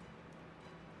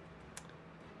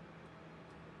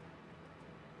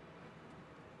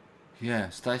 Yeah,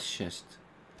 stash chest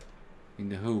in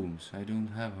the homes. I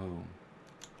don't have home.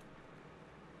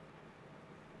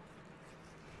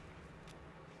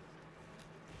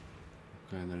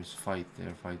 Okay, there's fight.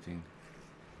 They're fighting.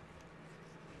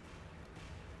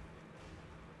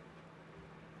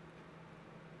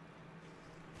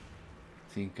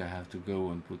 I think I have to go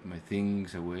and put my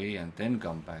things away and then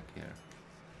come back here.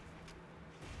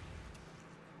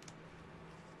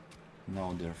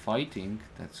 Now they're fighting.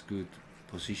 That's good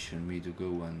position me to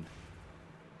go and,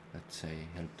 let's say,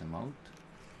 help them out.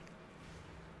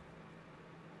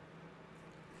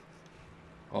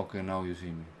 Okay, now you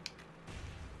see me.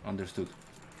 Understood.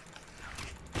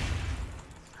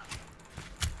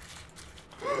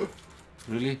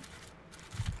 Really?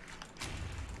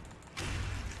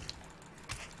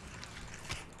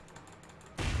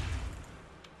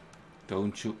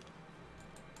 Don't you?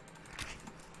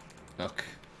 Okay.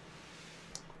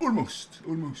 Almost.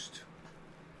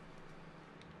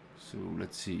 So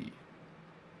let's see.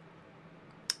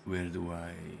 Where do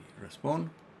I respawn?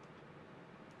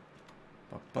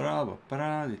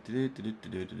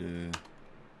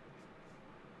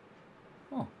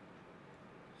 Oh,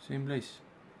 same place.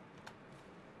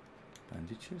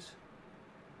 Bandages.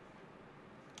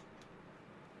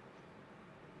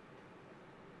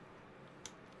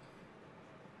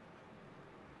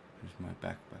 There's my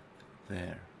backpack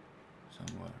there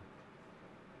somewhere.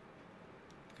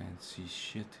 Can't see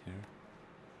shit here.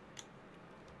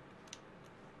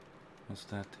 What's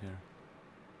that here?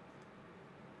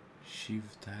 Shiv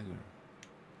dagger.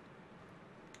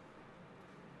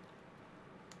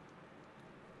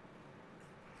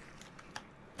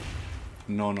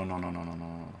 No.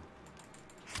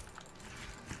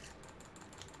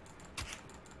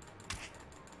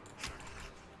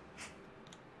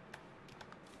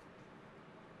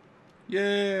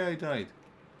 Yeah, I died.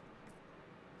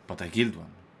 But I killed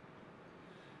one.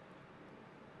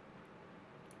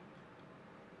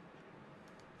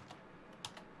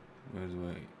 Where do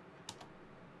I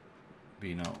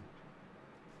be now?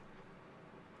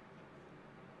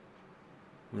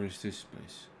 Where is this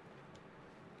place?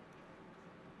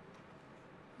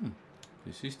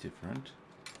 This is different.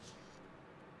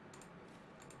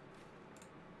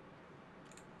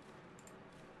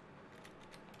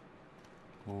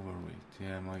 Overweight.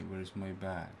 Yeah, where is my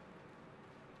bag?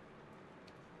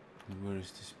 And where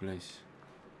is this place?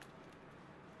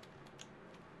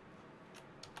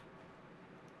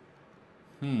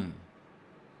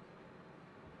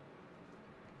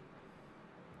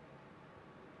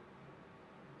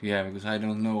 Yeah, because I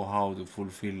don't know how to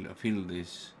fill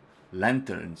these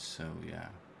lanterns, so yeah.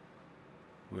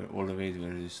 We're all the way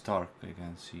where it is dark, I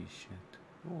can't see shit.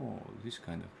 Oh, this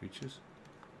kind of creatures.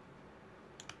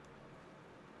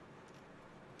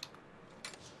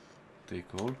 take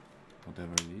all,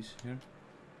 whatever it is here.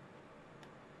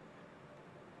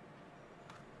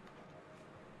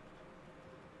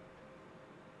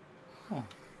 Oh,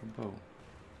 a bow.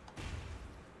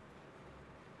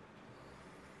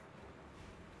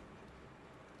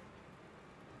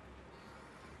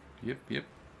 Yep, yep.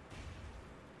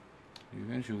 You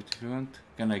can shoot if you want.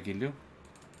 Can I kill you?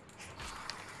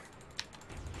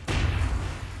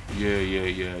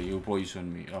 Yeah, you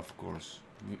poison me, of course.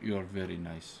 You are very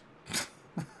nice.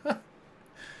 Okay.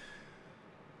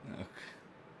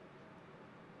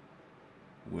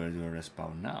 Where do I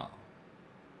respawn now?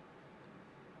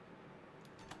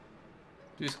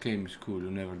 This game is cool,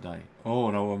 you never die. Oh,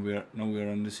 now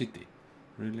we're in the city.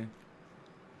 Really?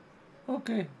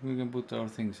 Okay, we can put our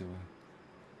things away.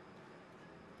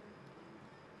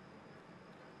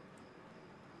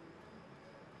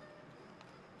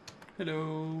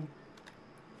 Hello.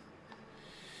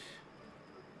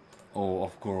 Oh,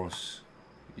 of course.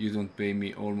 You don't pay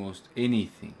me almost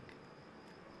anything.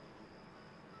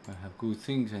 I have good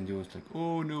things and you're like,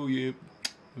 oh no, yeah,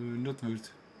 not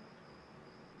worth.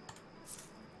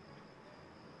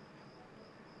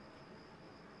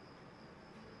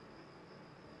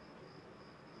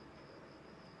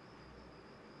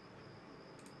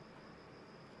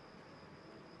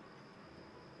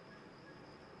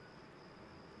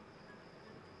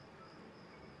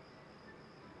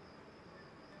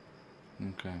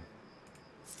 Okay.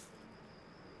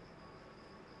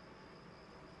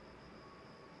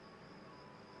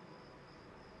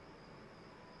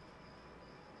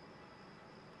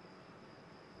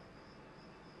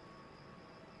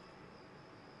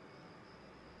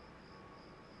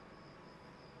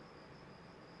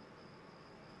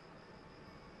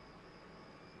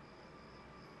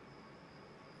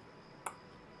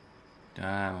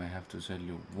 Damn, I have to sell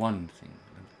you one thing.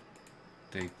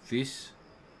 Take this,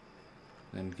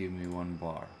 then give me 1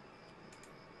 bar.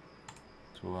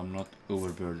 So I'm not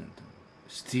overburdened.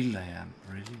 Still I am,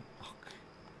 really? Okay.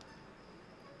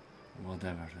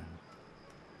 Whatever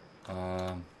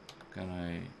then. Can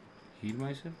I heal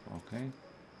myself? Okay.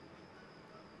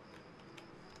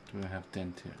 Do I have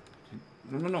tent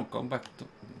here? No, come back.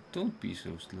 Don't be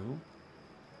so slow.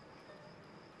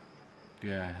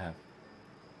 Yeah, I have.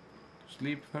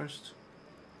 Sleep first.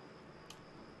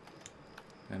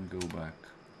 Then go back.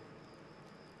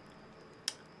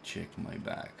 Check my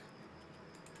bag.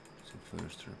 So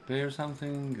first repair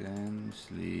something, then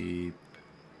sleep.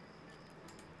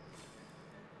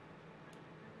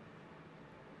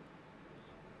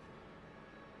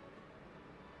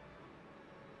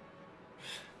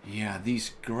 Yeah,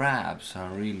 these crabs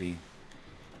are really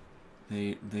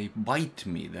they bite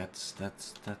me. That's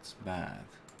bad.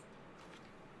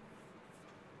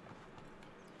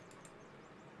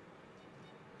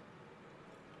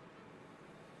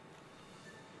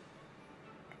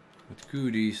 But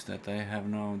good is that I have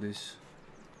now this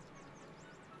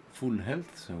full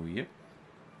health, so yep.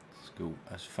 Let's go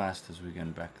as fast as we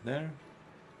can back there.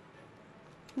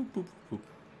 Boop, boop, boop.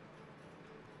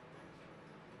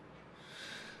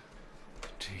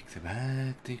 Take the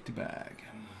bag, take the bag.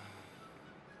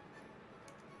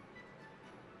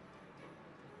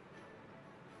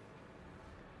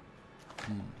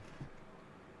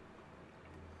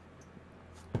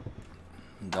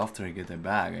 And after I get a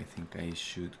bag, I think I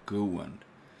should go and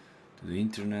to the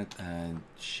internet and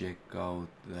check out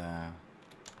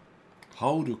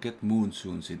how to get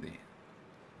Monsoon City.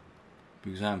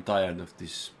 Because I'm tired of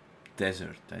this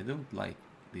desert. I don't like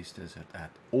this desert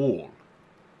at all.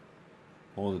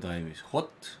 All the time is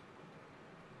hot.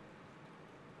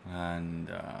 And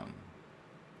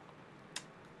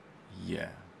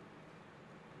yeah.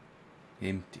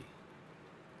 Empty.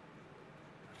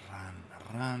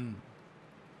 Run.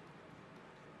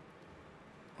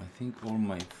 I think all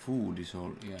my food is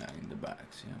all, yeah, in the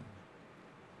bags, yeah.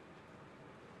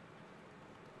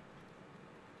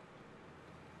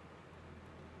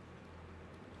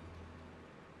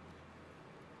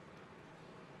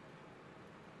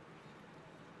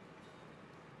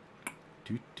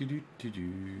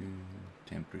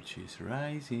 Temperature is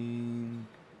rising.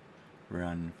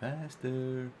 Run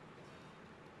faster.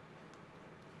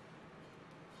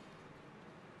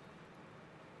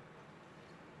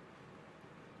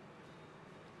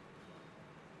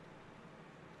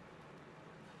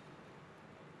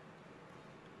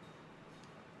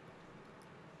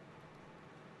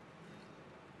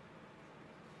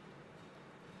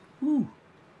 Woo.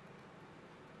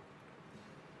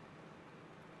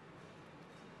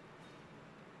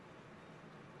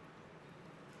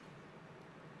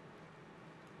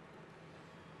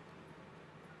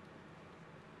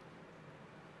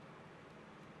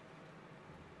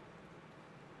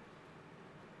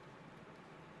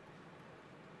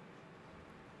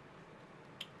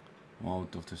 I'm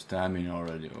out of the stamina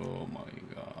already. Oh my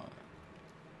god.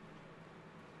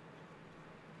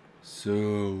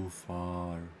 So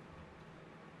far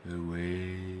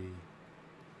away.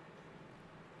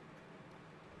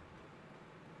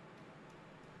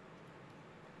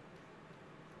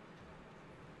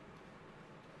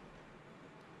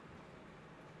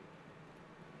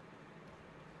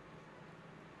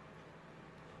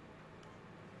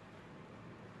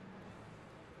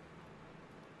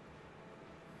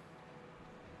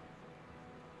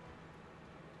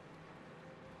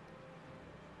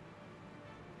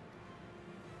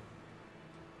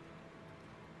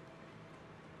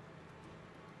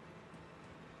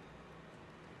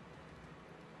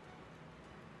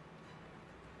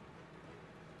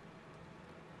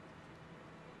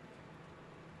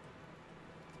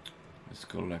 Let's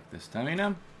collect the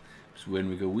stamina. So when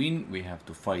we go in, we have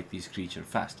to fight this creature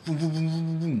fast. I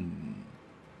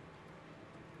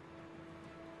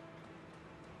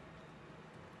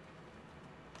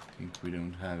think we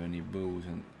don't have any bows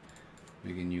and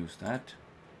we can use that.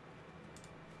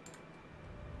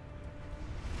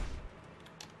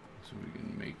 So we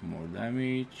can make more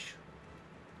damage.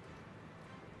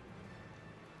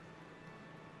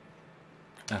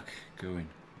 Okay, go in.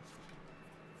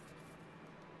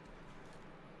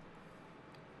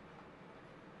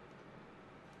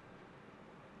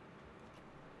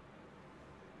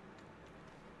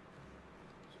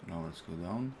 Now let's go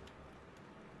down.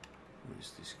 Where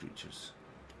is these creatures?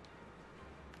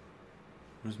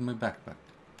 Where's my backpack?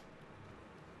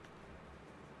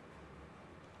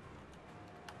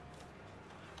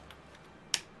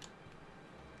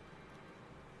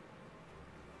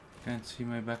 Can't see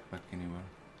my backpack anywhere.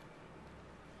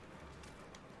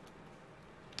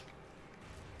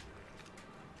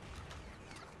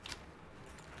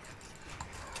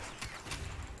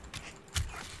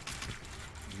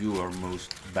 You are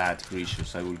most bad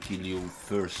creatures. I will kill you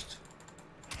first.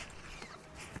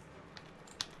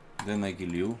 Then I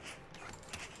kill you.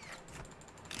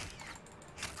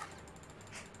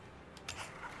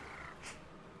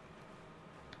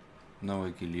 Now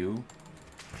I kill you.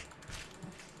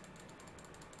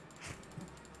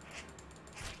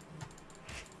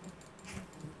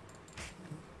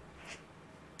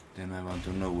 Then I want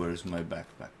to know where's my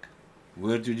backpack.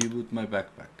 Where did you put my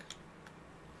backpack?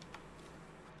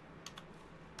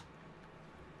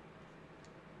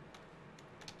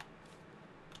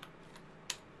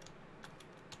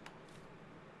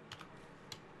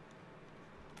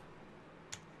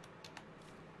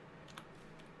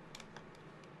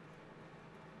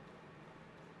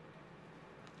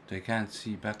 I can't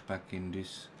see backpack in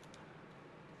this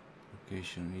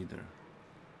location either.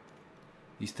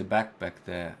 Is the backpack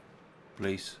the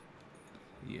place?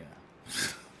 Yeah.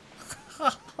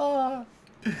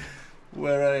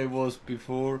 Where I was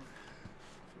before.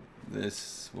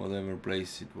 This whatever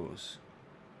place it was.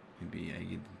 Maybe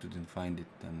I didn't find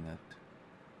it than that.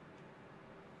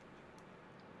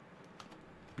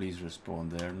 Please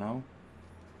respawn there now.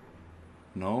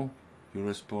 No? You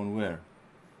respawn where?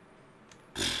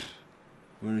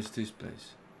 Where is this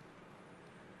place?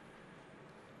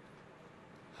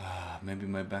 Maybe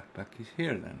my backpack is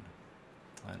here then.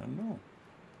 I don't know.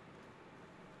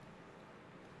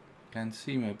 Can't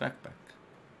see my backpack.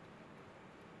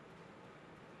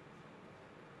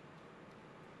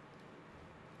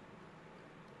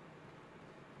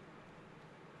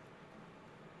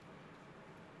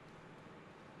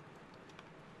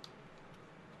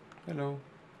 Hello.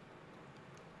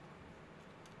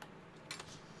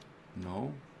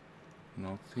 No,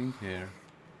 nothing here.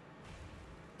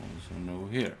 Also no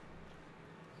here.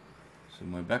 So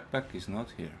my backpack is not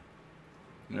here.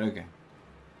 Okay.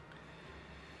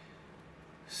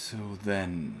 So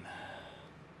then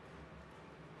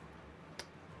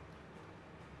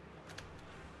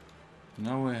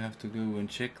now I have to go and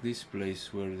check this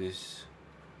place where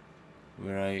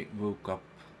I woke up.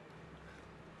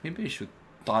 Maybe I should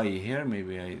die here,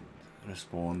 maybe I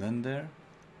respawn then there.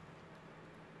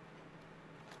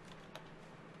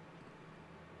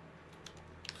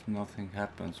 Nothing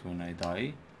happens when I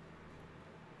die.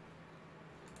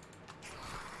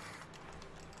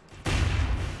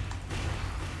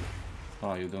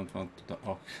 Oh, you don't want to die.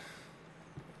 Oh.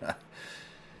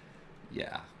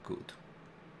 Yeah, good.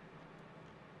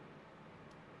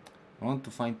 I want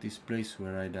to find this place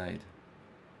where I died.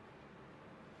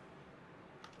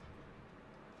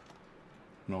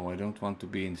 No, I don't want to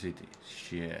be in city.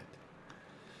 Shit.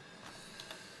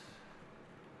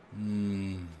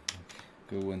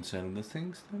 Go and sell the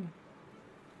things then.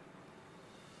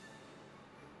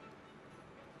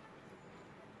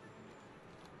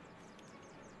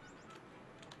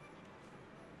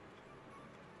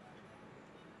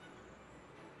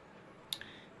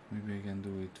 Maybe I can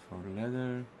do it for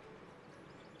leather.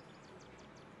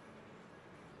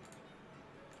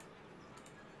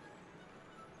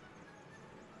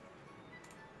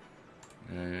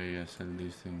 Yeah, sell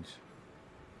these things.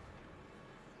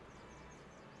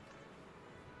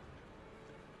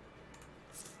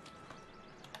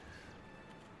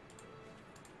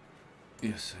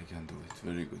 Yes, I can do it.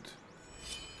 Very good.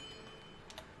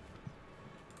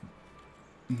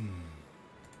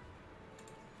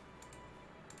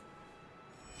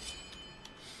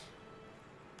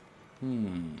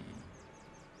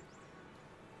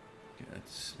 Okay,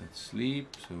 let's sleep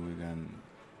so we can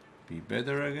be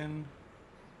better again.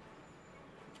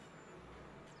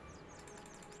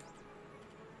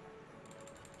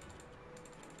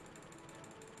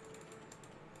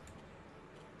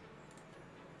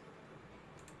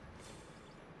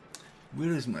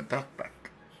 Where is my backpack?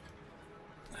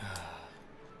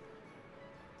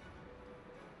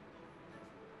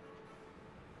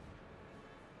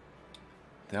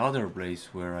 The other place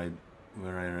where I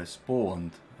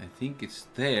respawned, I think it's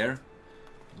there.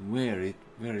 Where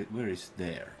is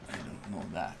there? I don't know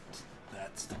that.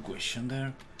 That's the question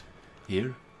there.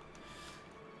 Here.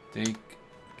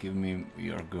 Give me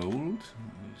your gold,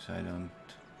 because I don't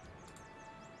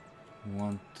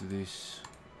want this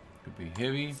to be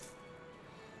heavy.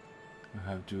 I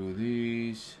have to do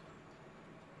these.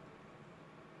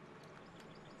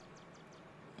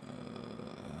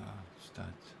 What's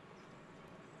that?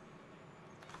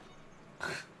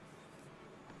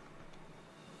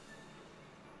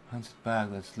 Hunted back,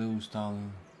 that's loose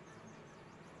down.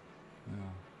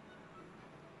 Yeah.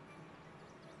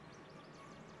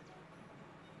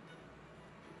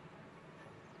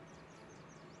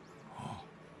 Oh,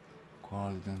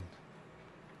 Qualden.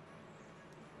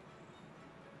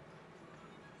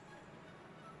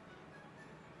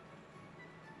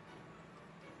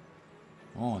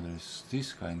 Oh, there's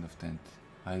this kind of tent.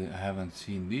 I haven't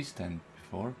seen this tent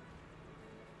before.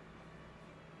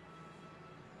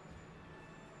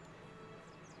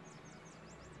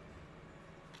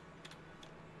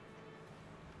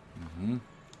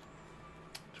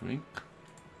 Drink.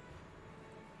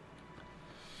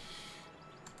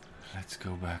 Let's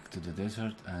go back to the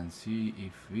desert and see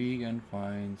if we can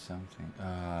find something.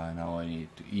 Now I need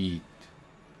to eat.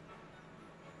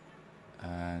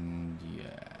 And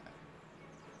yeah.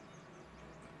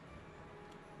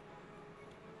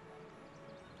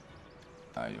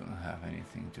 I don't have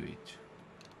anything to eat.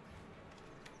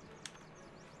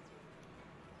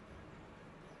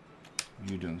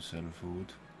 You don't sell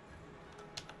food.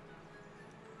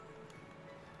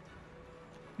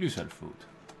 You sell food.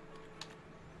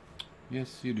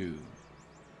 Yes, you do.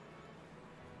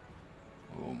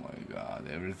 Oh my god,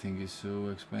 everything is so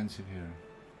expensive here.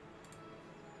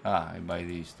 I buy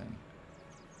these then.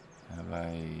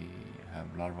 I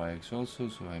have larva eggs also,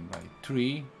 so I buy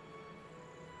 3.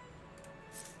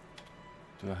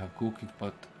 Do I have cooking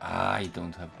pot? I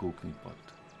don't have cooking pot.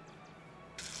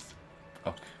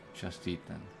 Okay, just eat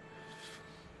then.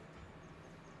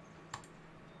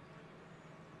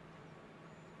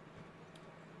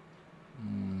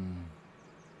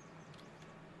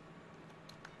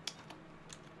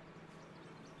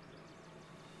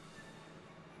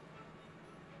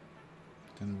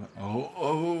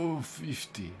 Oh,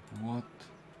 50. What?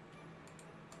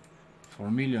 For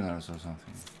millionaires or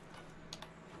something?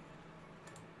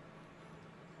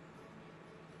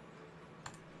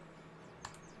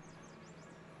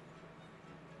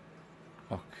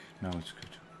 Okay, now it's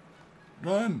good.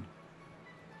 Run!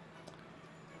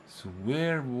 So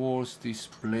where was this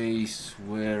place?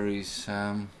 Where is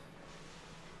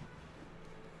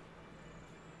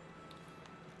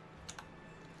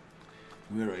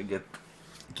where I get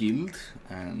killed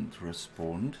and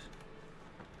respawned?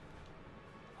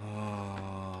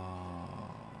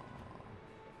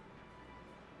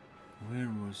 Where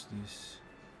was this?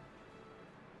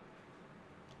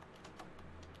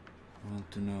 I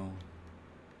want to know.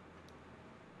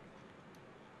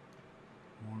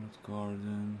 Walnut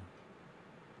Garden.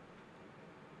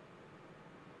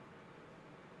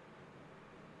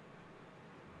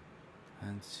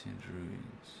 Ancient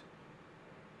ruins.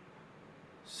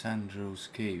 Sandrose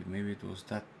Cave. Maybe it was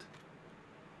that.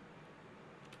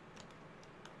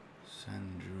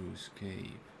 Sandrose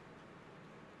Cave.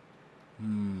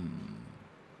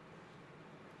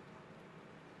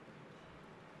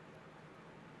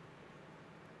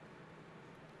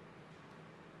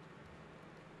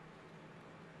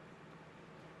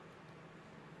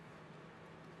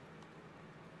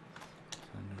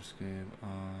 Sandrose Cave.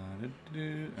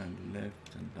 And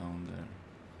left and down there.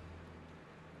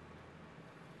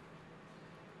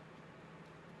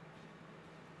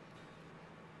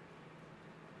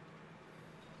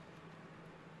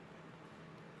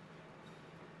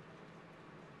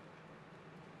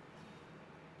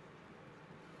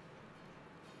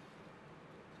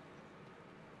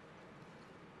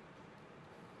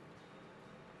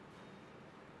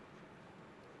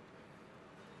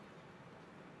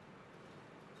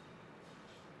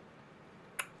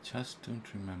 just don't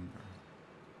remember.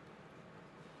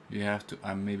 You have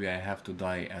to, maybe I have to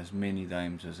die as many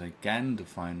times as I can to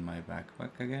find my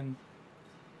backpack again.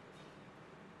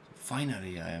 So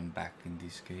finally I am back in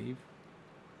this cave.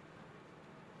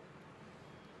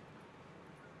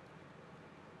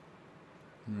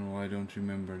 No, I don't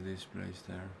remember this place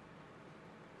there.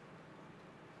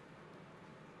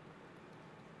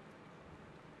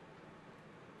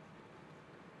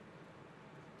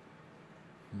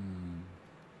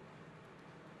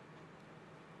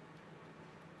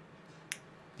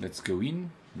 Let's go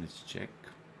in, let's check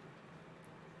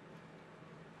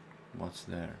what's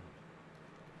there.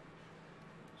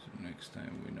 So next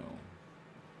time we know.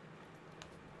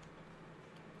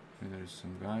 Okay, there's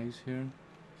some guys here.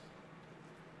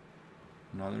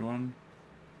 Another one.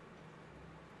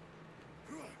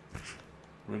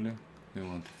 Really? They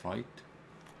want to fight?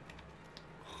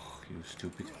 Oh, you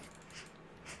stupid.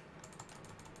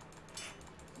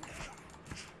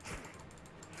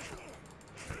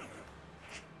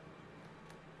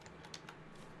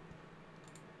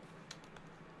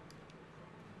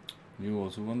 You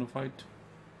also want to fight?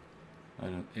 I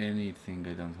don't, anything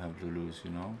I don't have to lose,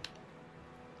 you know?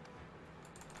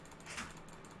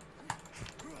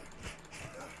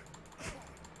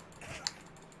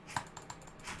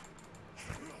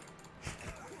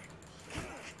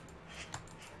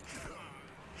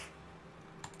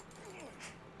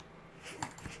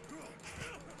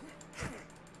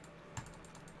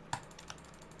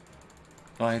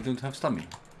 Oh, I don't have stamina.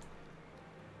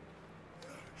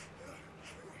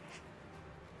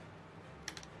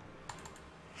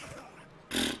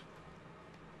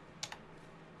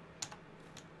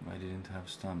 I didn't have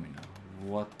stamina.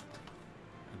 What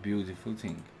a beautiful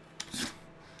thing.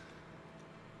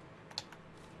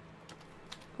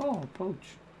 Oh, a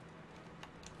pouch.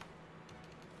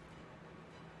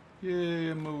 Yay,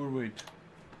 I'm overweight.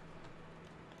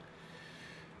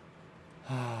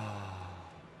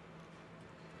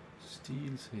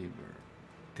 Steel saber.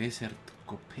 Desert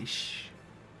kopesh.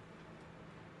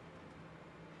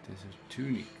 Desert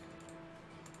tunic.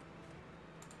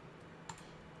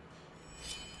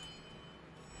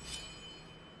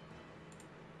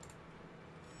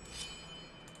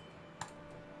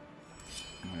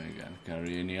 I can't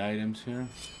carry any items here.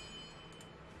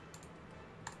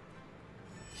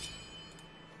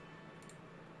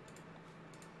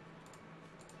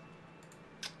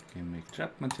 Can make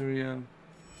trap material.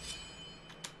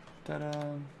 Ta-da!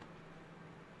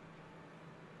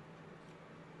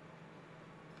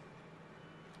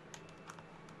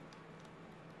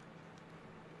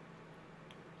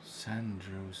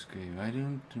 Sandrose Cave. I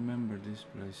don't remember this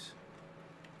place.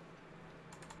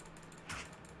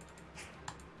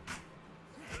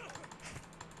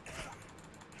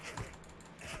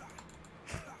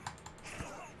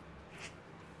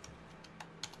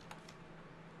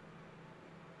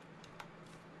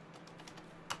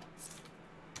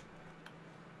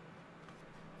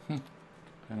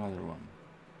 Another one.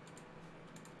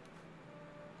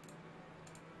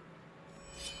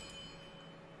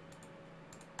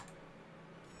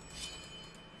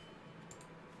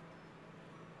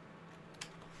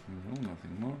 No,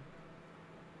 nothing more.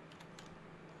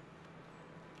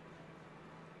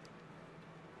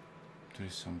 There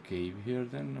is some cave here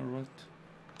then, or what?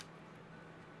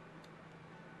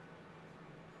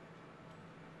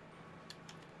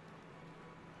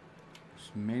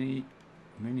 There's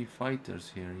many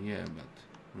fighters here, yeah, but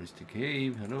where's the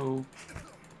cave? Hello?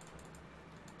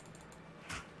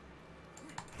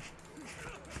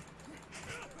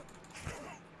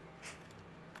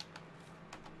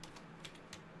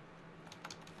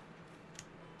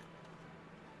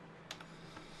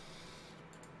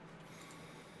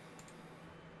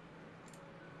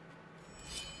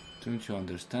 Don't you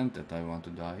understand that I want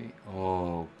to die?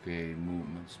 Okay,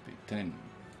 movement speed 10.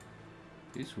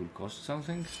 This will cost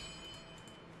something.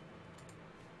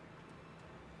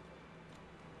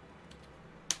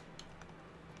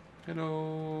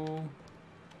 Hello.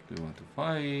 Do you want to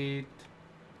fight?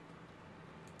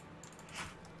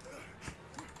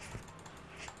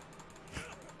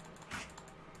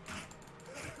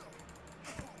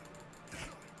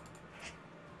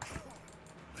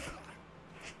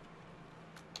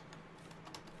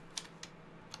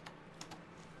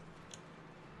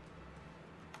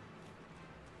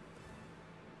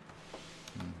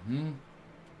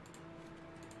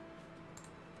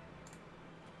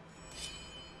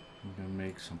 I'm gonna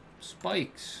make some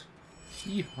spikes.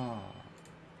 Yeehaw!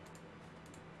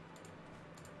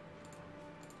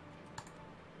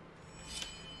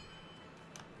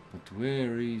 But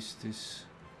where is this?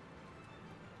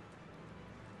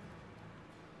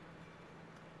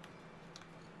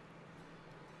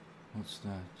 What's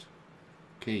that?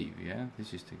 Cave, yeah?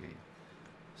 This is the cave.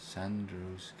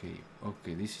 Sandro's Cave.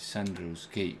 Okay, this is Sandro's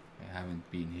Cave. I haven't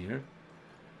been here.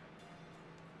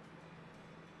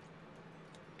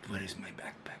 Where is my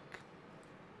backpack?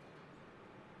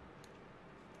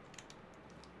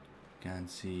 Can't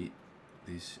see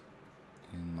this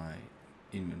in my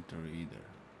inventory either.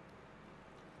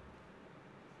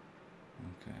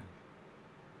 Okay.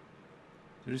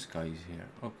 There's guys here.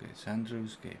 Okay,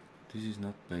 Sandro's Cave. This is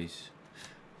not base.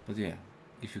 But yeah,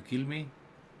 if you kill me,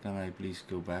 can I please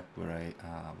go back where I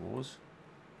was?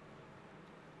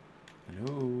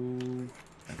 Hello,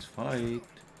 let's fight.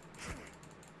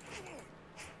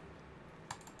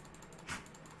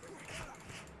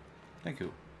 Thank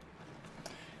you.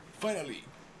 Finally,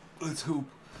 let's hope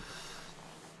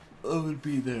I will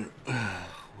be there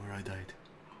where I died.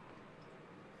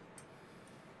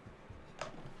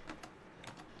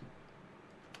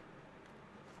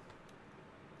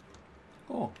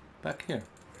 Oh, back here.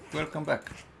 Welcome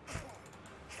back.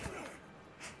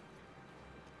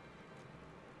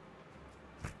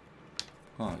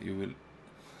 Oh, you will.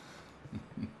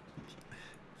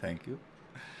 Thank you.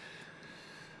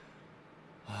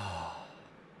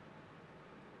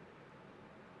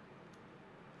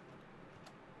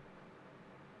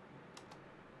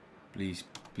 Please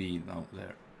be out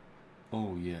there.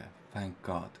 Oh yeah, thank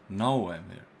God. Now I'm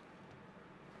here.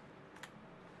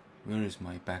 Where is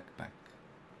my backpack?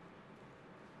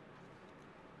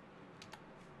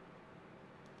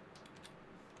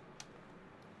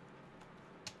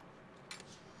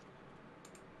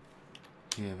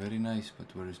 Yeah, very nice,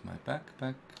 but where is my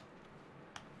backpack?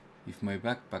 If my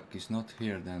backpack is not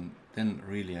here, then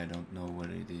really I don't know where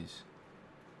it is.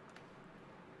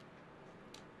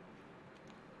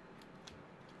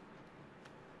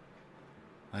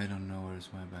 I don't know where's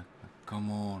my backpack. Come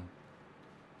on.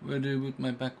 Where do you put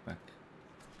my backpack?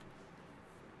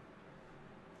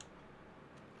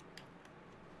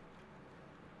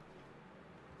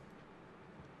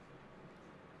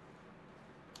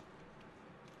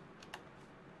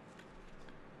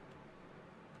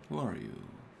 Who are you?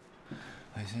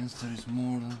 I sense there is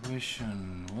more than a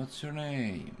question. What's your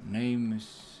name? Name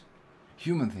is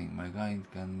human thing. My kind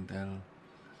can tell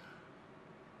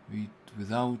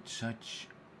without such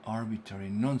arbitrary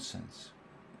nonsense.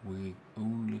 We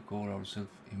only call ourselves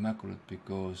immaculate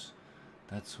because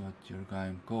that's what your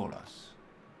kind call us.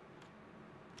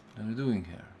 What are you doing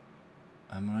here?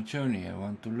 I'm on a journey. I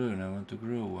want to learn. I want to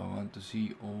grow. I want to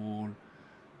see all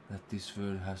that this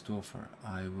world has to offer.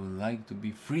 I would like to be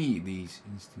free. These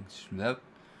instincts left.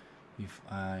 If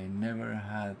I never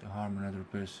had to harm another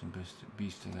person,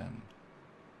 beast again.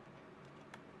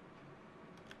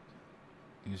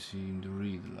 You seem to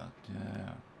read a lot,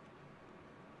 yeah.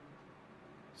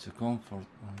 It's a comfort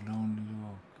on lonely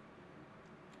walk.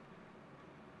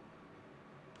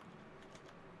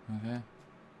 Okay.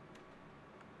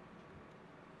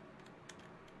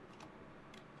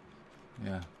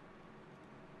 Yeah.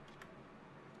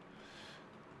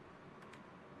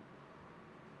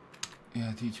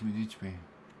 Yeah, teach me, teach me.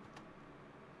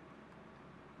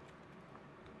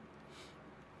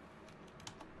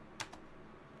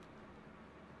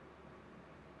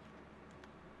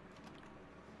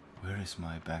 Where is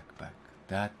my backpack?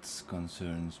 That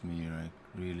concerns me like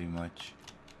really much.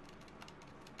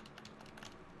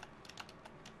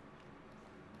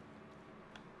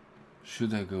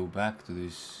 Should I go back to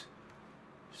this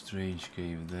strange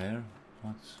cave there?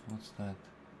 What's that?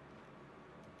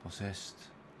 Possessed.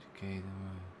 Decayed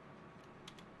away.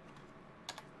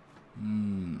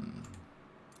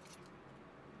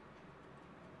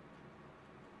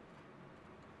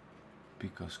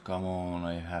 Because come on,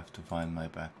 I have to find my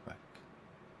backpack.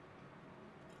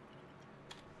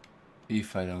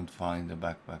 If I don't find the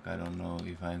backpack, I don't know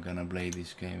if I'm gonna play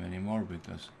this game anymore,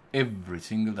 because every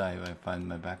single time I find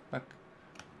my backpack,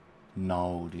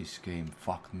 now this game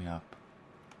fucked me up.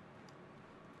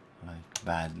 Like,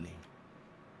 badly.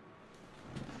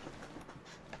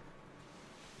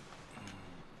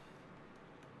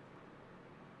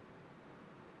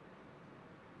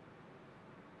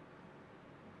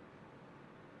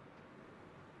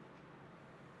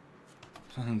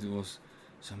 And it was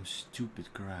some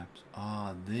stupid crabs.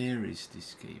 Ah, there is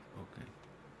this cave. Okay.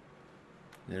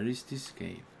 There is this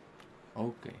cave.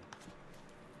 Okay.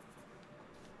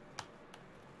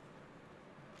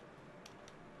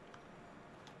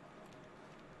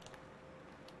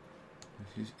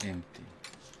 This is empty.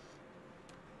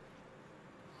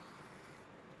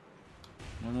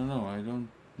 No, I don't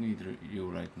need you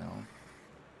right now.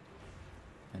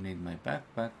 I need my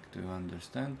backpack to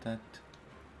understand that.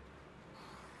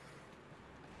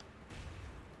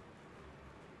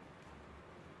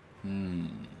 Hmm.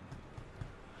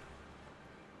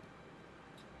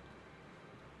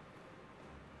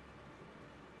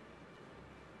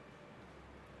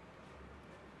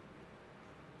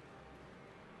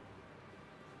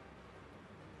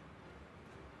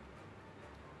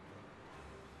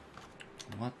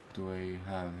 What do I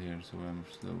have here so I'm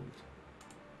slowed?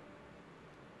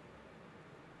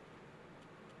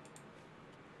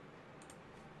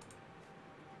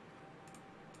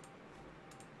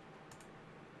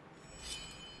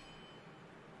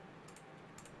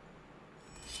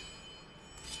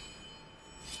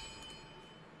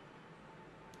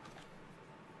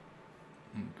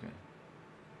 Okay.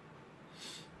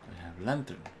 I have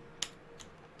lantern.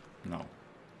 No.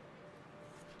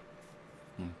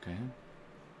 Okay.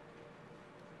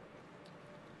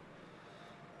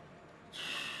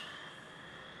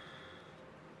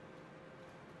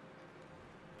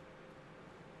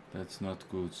 That's not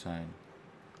good sign.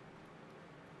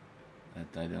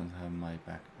 That I don't have my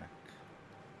backpack.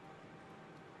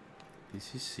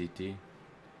 This is city.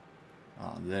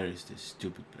 Ah, there is this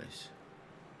stupid place.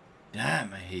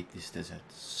 Damn, I hate this desert.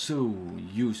 So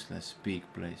useless big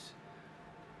place.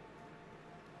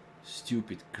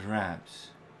 Stupid crabs.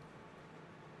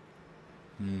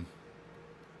 Hmm.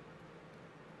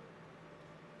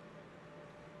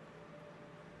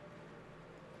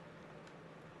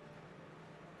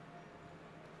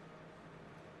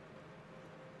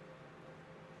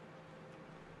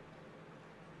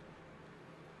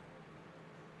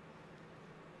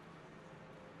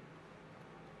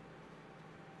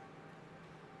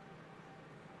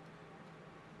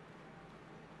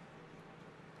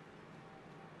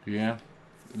 Yeah,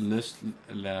 lesson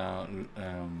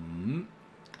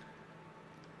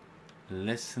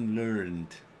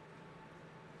learned.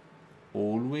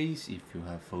 Always, if you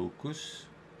have focus,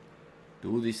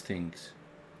 do these things.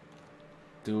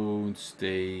 Don't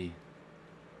stay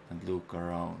and look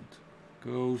around.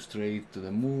 Go straight to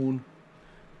the moon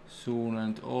soon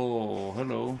and oh,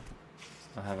 hello.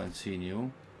 I haven't seen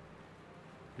you.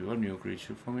 You are a new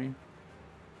creature for me.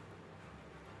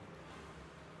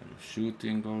 Are you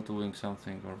shooting or doing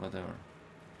something or whatever?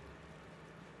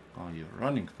 Oh, you're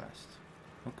running fast.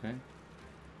 Okay.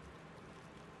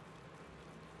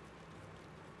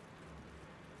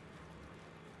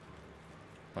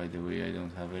 By the way, I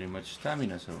don't have very much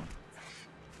stamina, so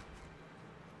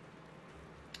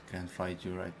can't fight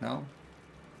you right now.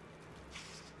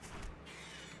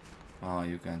 Oh,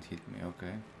 you can't hit me,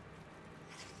 okay.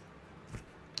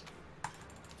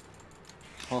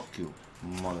 Fuck you,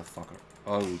 motherfucker.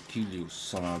 I will kill you,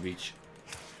 son of a bitch.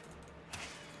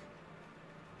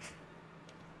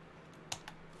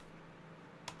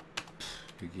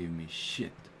 You give me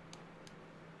shit.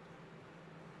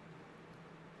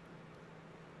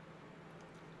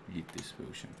 Eat this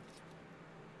potion.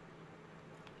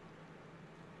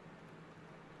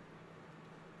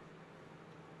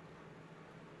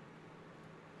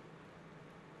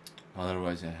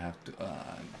 Otherwise I have to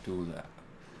do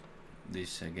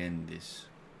this again, this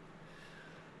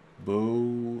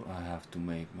bow. I have to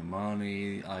make my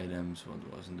money, items,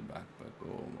 what was in the backpack.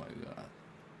 Oh my god.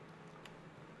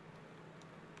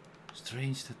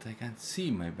 Strange that I can't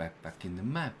see my backpack in the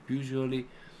map. Usually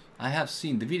I have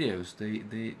seen the videos,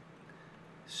 they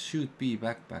should be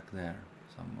backpack there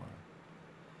somewhere.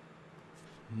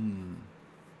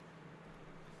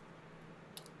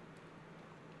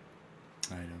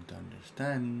 I don't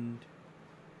understand.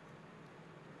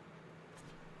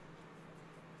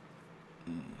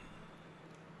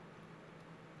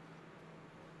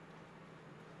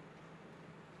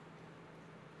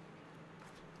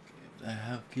 I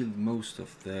have killed most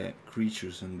of the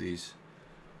creatures in this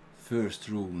first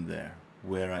room there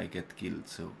where I get killed,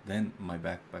 so then my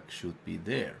backpack should be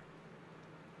there.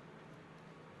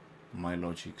 My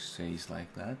logic says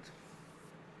like that.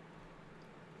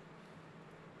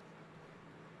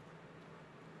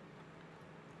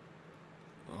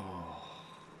 Oh,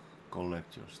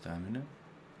 collect your stamina.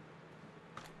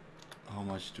 How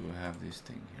much do I have this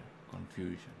thing here?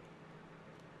 Confusion.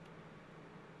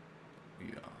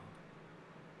 Yeah.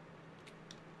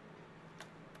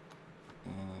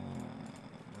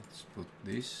 Let's put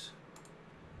this.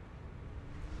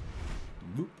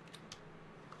 Boop.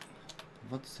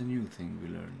 What's the new thing we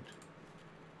learned?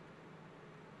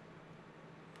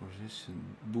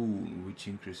 Possession boon, which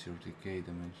increases your decay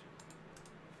damage.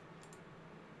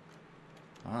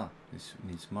 Ah, this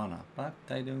needs mana, but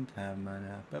I don't have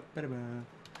mana.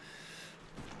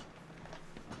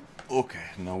 Okay,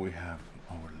 now we have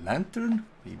our lantern.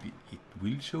 Maybe it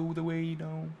will show the way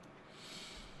now.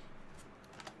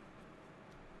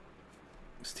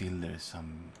 Still there's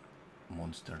some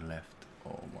monster left.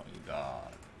 Oh my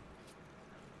god.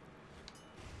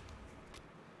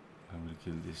 I will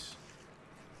kill this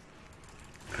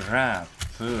crab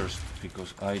first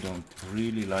because I don't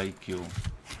really like you.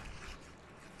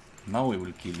 Now I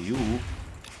will kill you.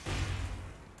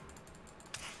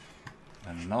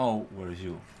 And now where is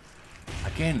you?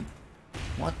 Again.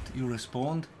 What? You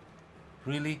respond?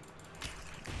 Really?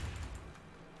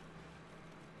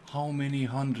 How many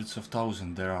hundreds of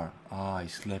thousands there are? Ah, I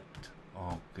slept.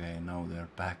 Okay, now they're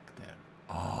back there.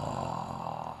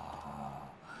 Ah.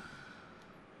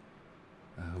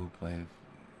 I hope I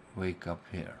wake up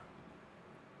here.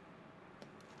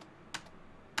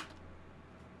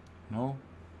 No?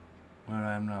 Where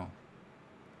I am now?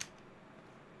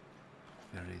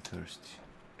 Very thirsty.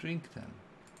 Drink then.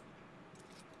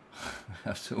 I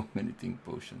have so many think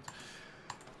potions.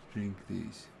 Drink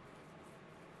these.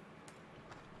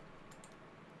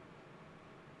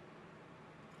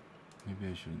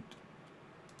 Maybe I should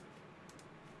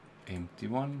empty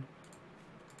one.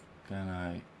 Can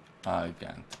I? I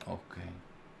can't. Okay.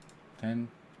 Then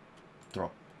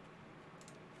drop.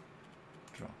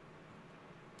 Drop.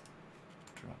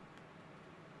 Drop.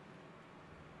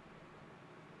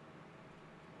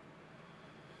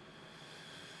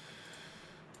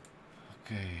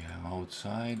 Okay, I'm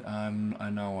outside. I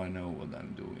know what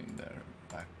I'm doing there.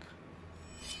 Back.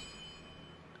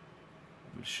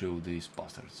 We'll show these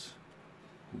bastards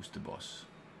who's the boss.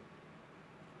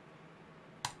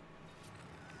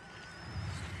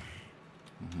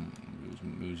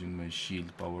 Using my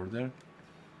shield power there.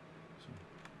 So,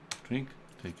 drink,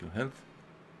 take your health.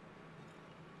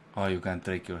 Oh, you can't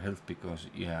take your health because,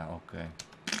 yeah, okay.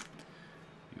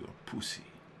 You're a pussy.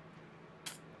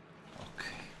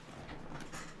 Okay.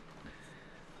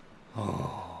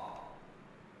 Oh.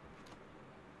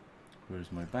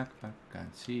 Where's my backpack?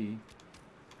 Can't see.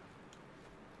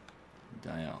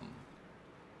 Damn.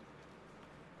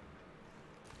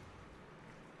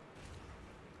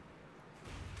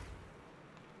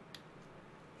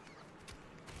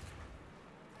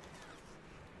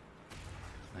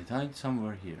 I died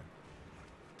somewhere here.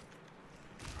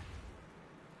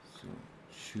 So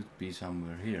it should be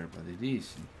somewhere here, but it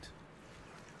isn't.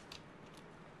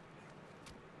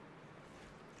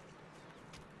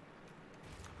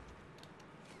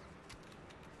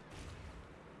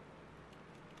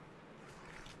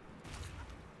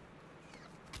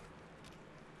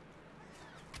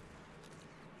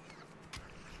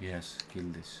 Yes, kill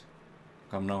this.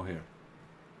 Come now here.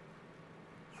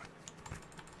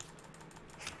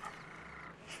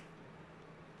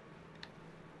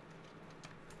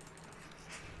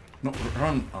 No,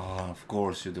 run! Oh, of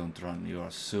course you don't run. You are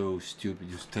so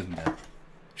stupid. You stand there.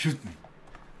 Shoot me.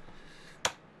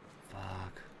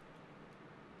 Fuck.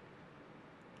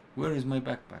 Where is my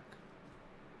backpack?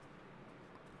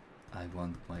 I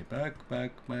want my backpack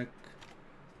back.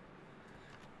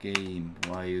 Game,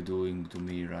 why are you doing to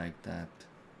me like that?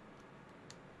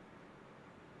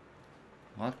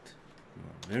 What? You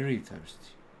are very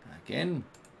thirsty. Again?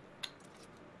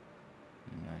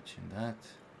 Imagine that.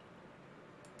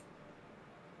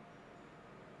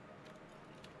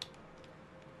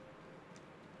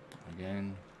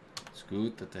 Again, it's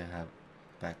good that I have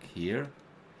back here.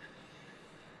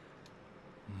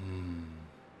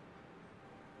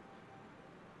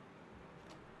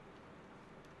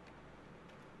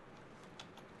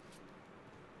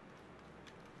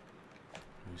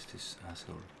 Who's this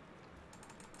asshole?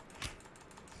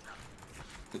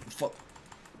 The fuck?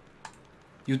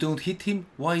 You don't hit him?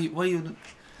 Why you don't?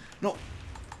 No!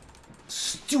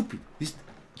 Stupid!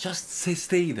 Just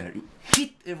stay there. You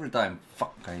hit every time.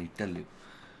 Fuck, I tell you.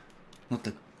 Not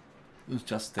like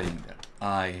just staying there.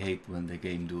 I hate when the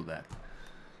game do that.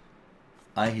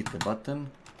 I hit the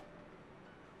button.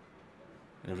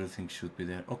 Everything should be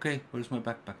there. Okay, where's my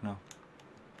backpack now?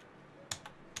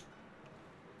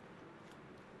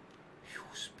 You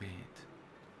speed.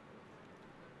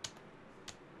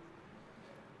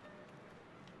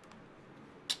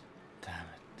 Damn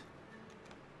it.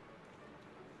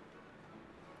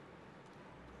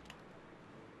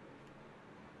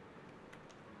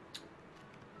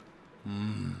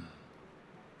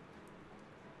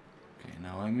 Okay,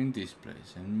 now I'm in this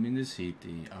place. I'm in the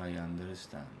city. I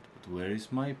understand. But where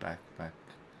is my backpack?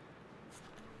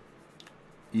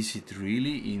 Is it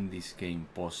really in this game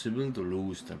possible to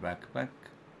lose the backpack?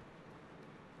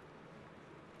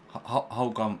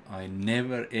 How come I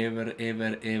never ever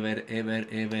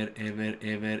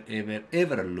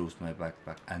lose my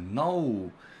backpack, and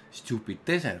now stupid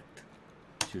desert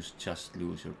you just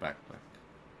lose your backpack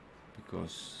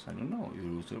because I don't know, you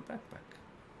lose your backpack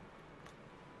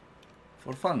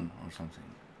for fun or something.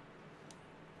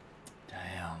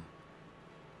 Damn.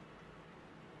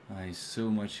 I so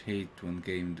much hate when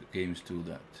games do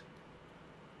that.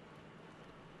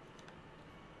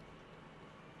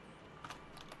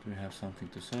 Do we have something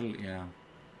to sell? Yeah.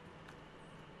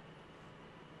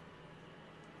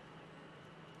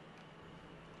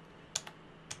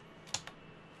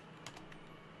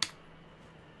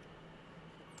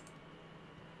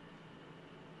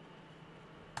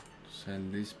 Sell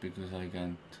this because I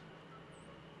can't.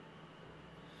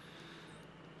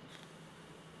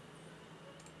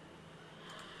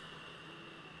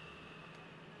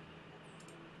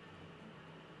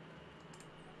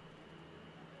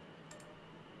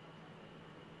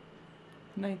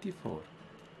 $94.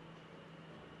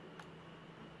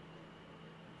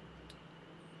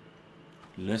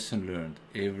 Lesson learned.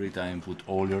 Every time put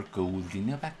all your gold in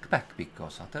your backpack,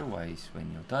 because otherwise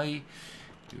when you die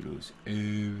you lose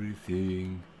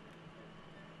everything.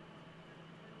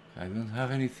 I don't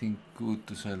have anything good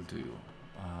to sell to you.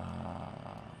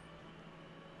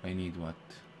 I need what?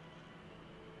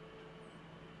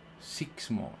 6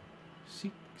 more.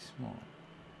 6 more.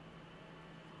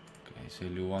 Okay,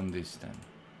 sell you one this then.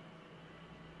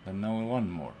 And now one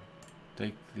more.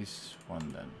 Take this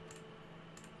one then.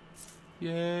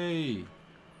 Yay!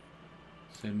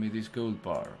 Sell me this gold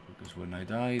bar, because when I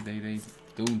die they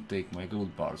don't take my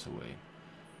gold bars away.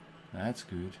 That's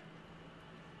good.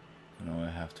 So now I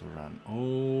have to run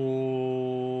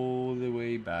all the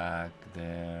way back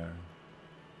there.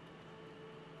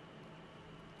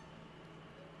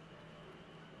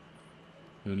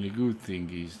 The only good thing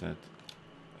is that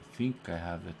I think I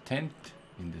have a tent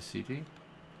in the city.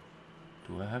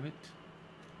 Do I have it?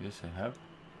 Yes, I have.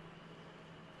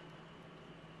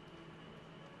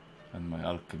 And my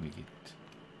alchemy kit.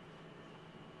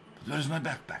 But where's my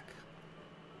backpack?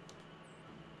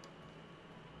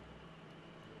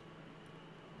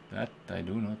 That I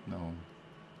do not know.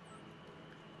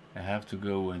 I have to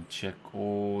go and check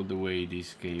all the way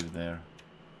this cave there.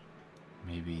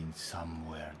 Maybe in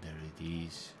somewhere there it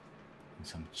is. In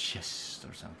some chest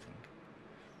or something.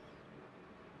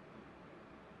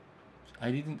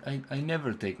 I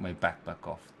never take my backpack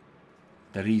off.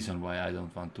 The reason why I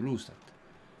don't want to lose that.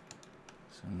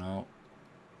 So now,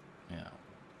 yeah.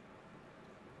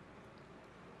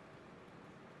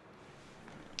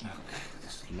 Okay,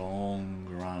 this long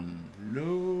run,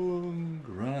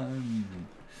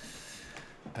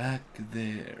 back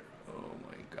there. Oh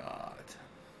my god.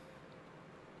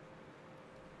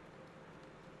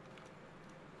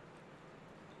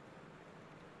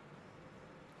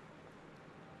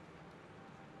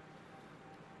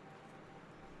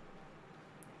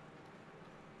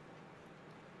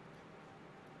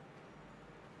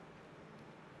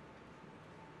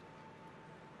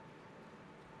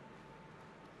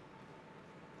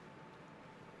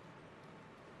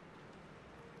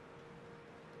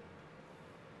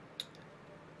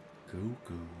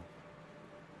 Go.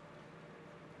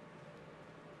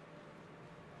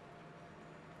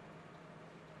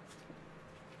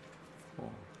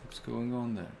 Oh, what's going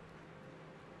on there?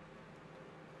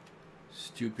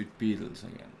 Stupid beetles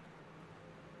again.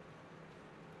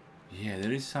 Yeah,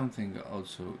 there is something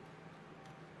also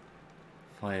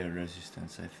fire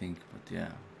resistance, I think, but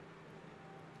yeah.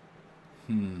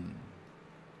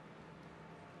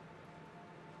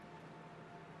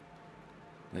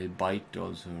 They bite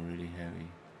also really heavy.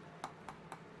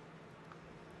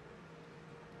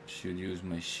 Should use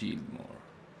my shield more.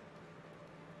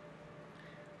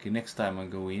 Okay, next time I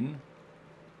go in,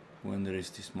 when there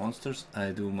is these monsters,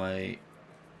 I do my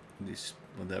this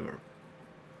whatever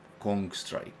Kong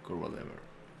strike or whatever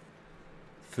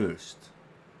first,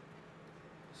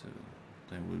 so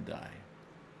they will die.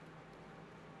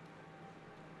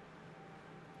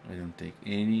 I don't take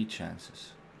any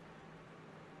chances.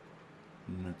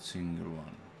 Not single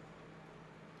one.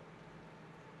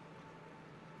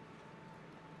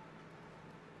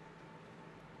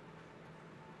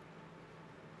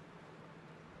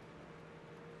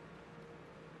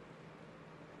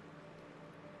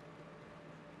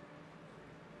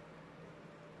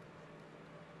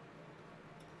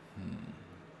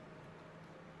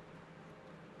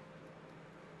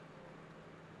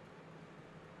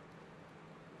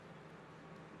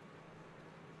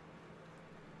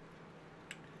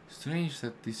 Strange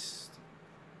that this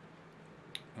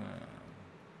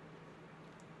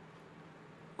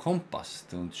compass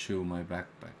don't show my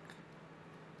backpack.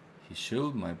 He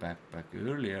showed my backpack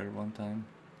earlier one time.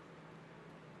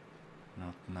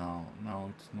 Not now. Now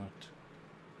it's not.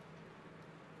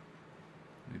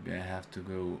 Maybe I have to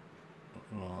go,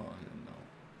 I don't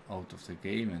know, out of the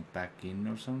game and back in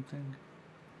or something.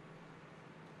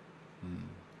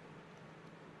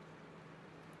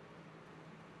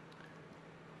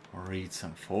 read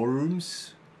some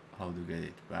forums, how to get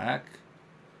it back.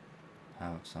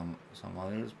 Have some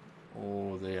others.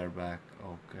 Oh, they are back.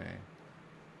 Okay.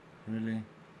 Really?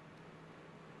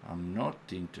 I'm not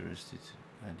interested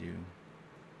at you.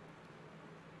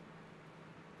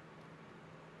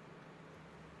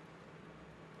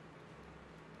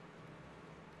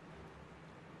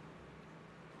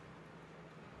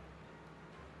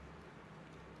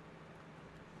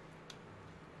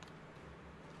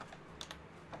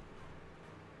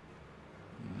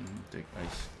 Take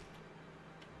ice.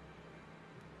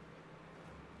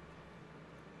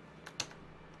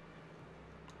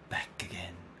 Back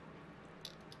again.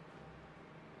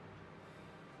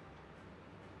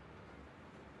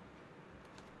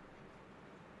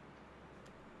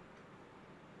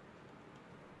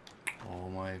 Oh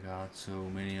my god, so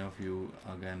many of you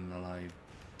again alive.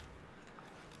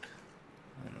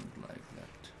 I don't like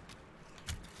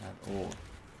that at all.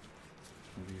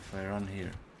 Maybe if I run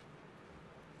here.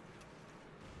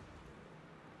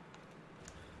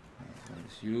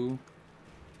 There's you.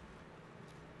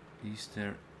 Is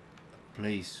there a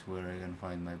place where I can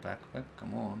find my backpack?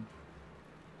 Come on.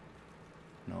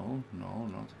 No, no,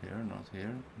 not here, not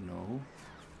here. No.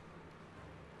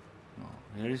 No,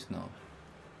 here is no.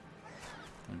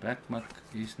 My backpack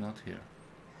is not here.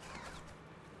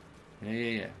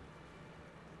 Yeah.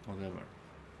 Whatever.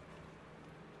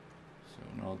 So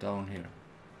now down here.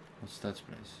 What's that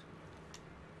place?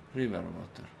 River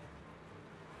water.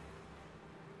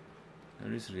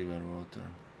 There is river water.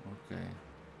 Okay.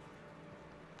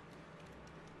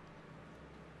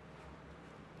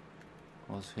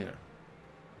 What's here?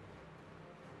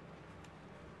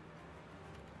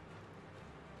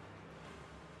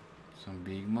 Some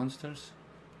big monsters?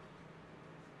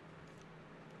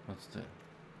 What's there?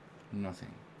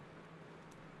 Nothing.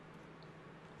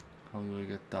 How do I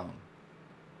get down?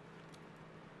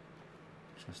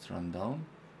 Just run down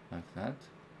like that.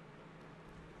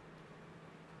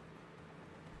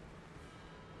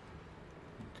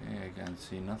 Okay, I can't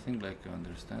see nothing, like you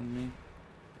understand me.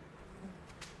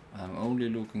 I'm only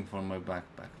looking for my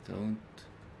backpack. Don't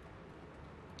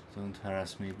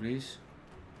harass me, please.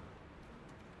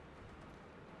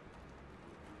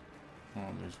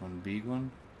 Oh, there's one big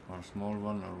one, or small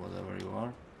one, or whatever you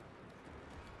are.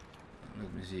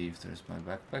 Let me see if there's my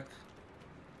backpack.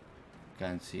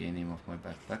 Can't see any of my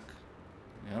backpack.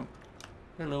 Yep.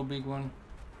 Hello, big one.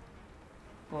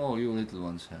 Oh, you little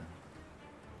ones here.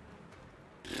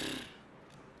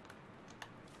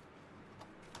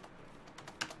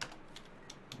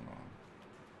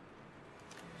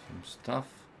 Some stuff.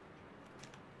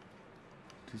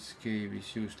 This cave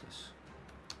is useless.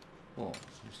 Oh,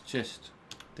 this chest.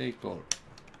 Take all.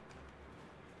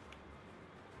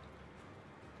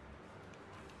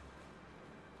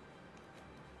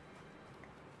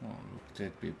 Oh, look,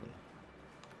 dead people.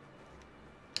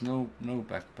 No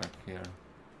backpack here.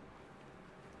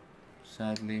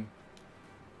 Sadly.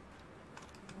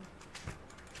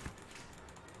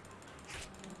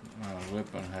 Our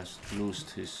weapon has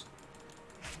lost his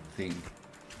thing.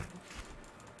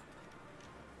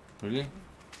 Really?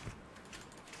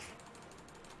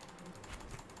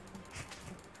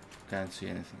 Can't see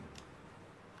anything.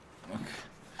 Okay.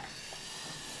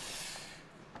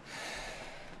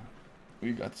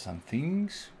 We got some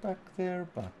things back there,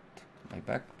 but my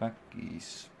backpack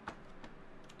is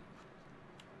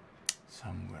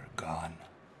somewhere gone.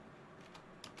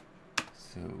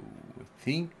 So I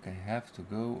think I have to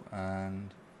go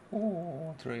and...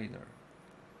 Oh, trader.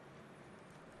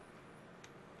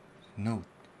 Note.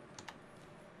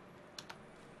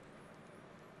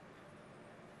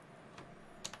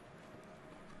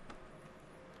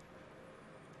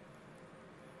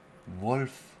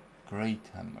 Wolf Great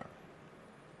Hammer.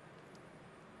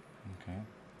 Okay.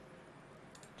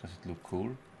 Does it look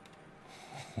cool?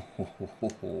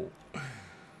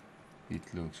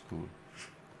 It looks cool.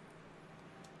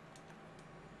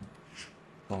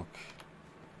 Okay.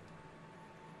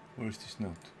 Where's this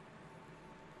note?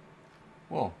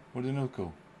 Whoa, where'd the note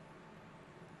go?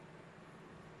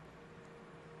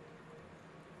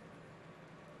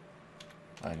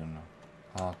 I don't know.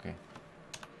 Okay.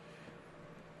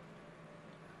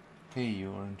 Hey,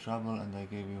 you are in trouble and I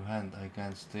gave you a hand. I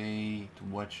can't stay to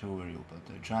watch over you,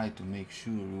 but I tried to make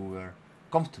sure you were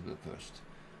comfortable first.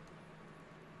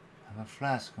 I have a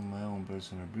flask of my own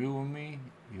personal brew on me.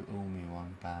 You owe me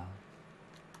one, pal.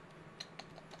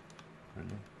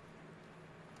 Really?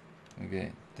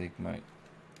 Okay, take my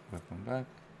weapon back.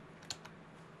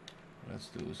 Let's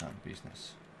do some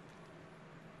business.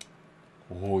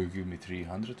 Oh, you give me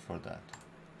 300 for that.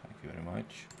 Thank you very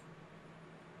much.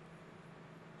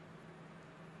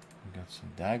 I got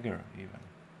some dagger even.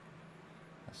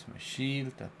 That's my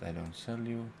shield that I don't sell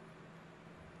you.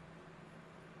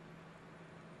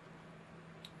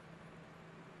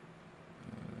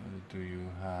 Do you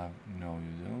have? No,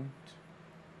 you don't.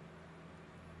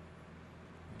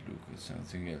 Look at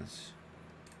something else.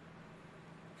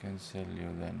 Can sell you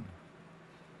then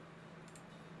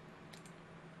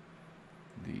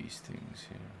these things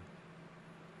here.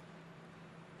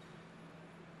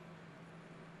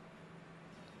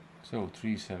 So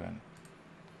 3-7.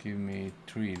 Give me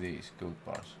 3 of these gold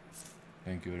bars.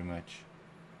 Thank you very much.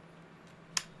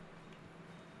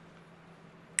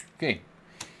 Okay,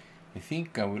 I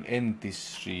think I will end this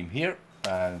stream here.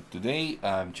 Today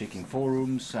I'm checking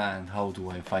forums and how do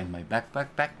I find my backpack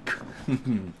back.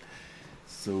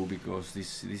 So because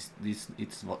this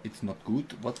it's not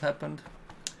good what happened.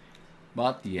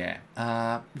 But yeah,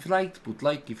 if you liked, put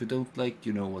like. If you don't like,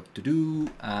 you know what to do.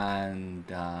 And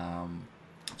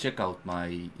check out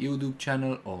my YouTube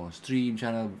channel or stream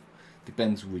channel,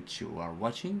 depends which you are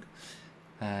watching.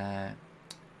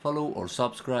 Follow or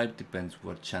subscribe, depends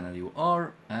what channel you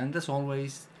are. And as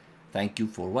always, thank you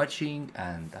for watching,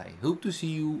 and I hope to see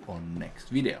you on next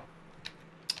video.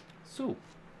 So,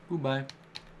 goodbye.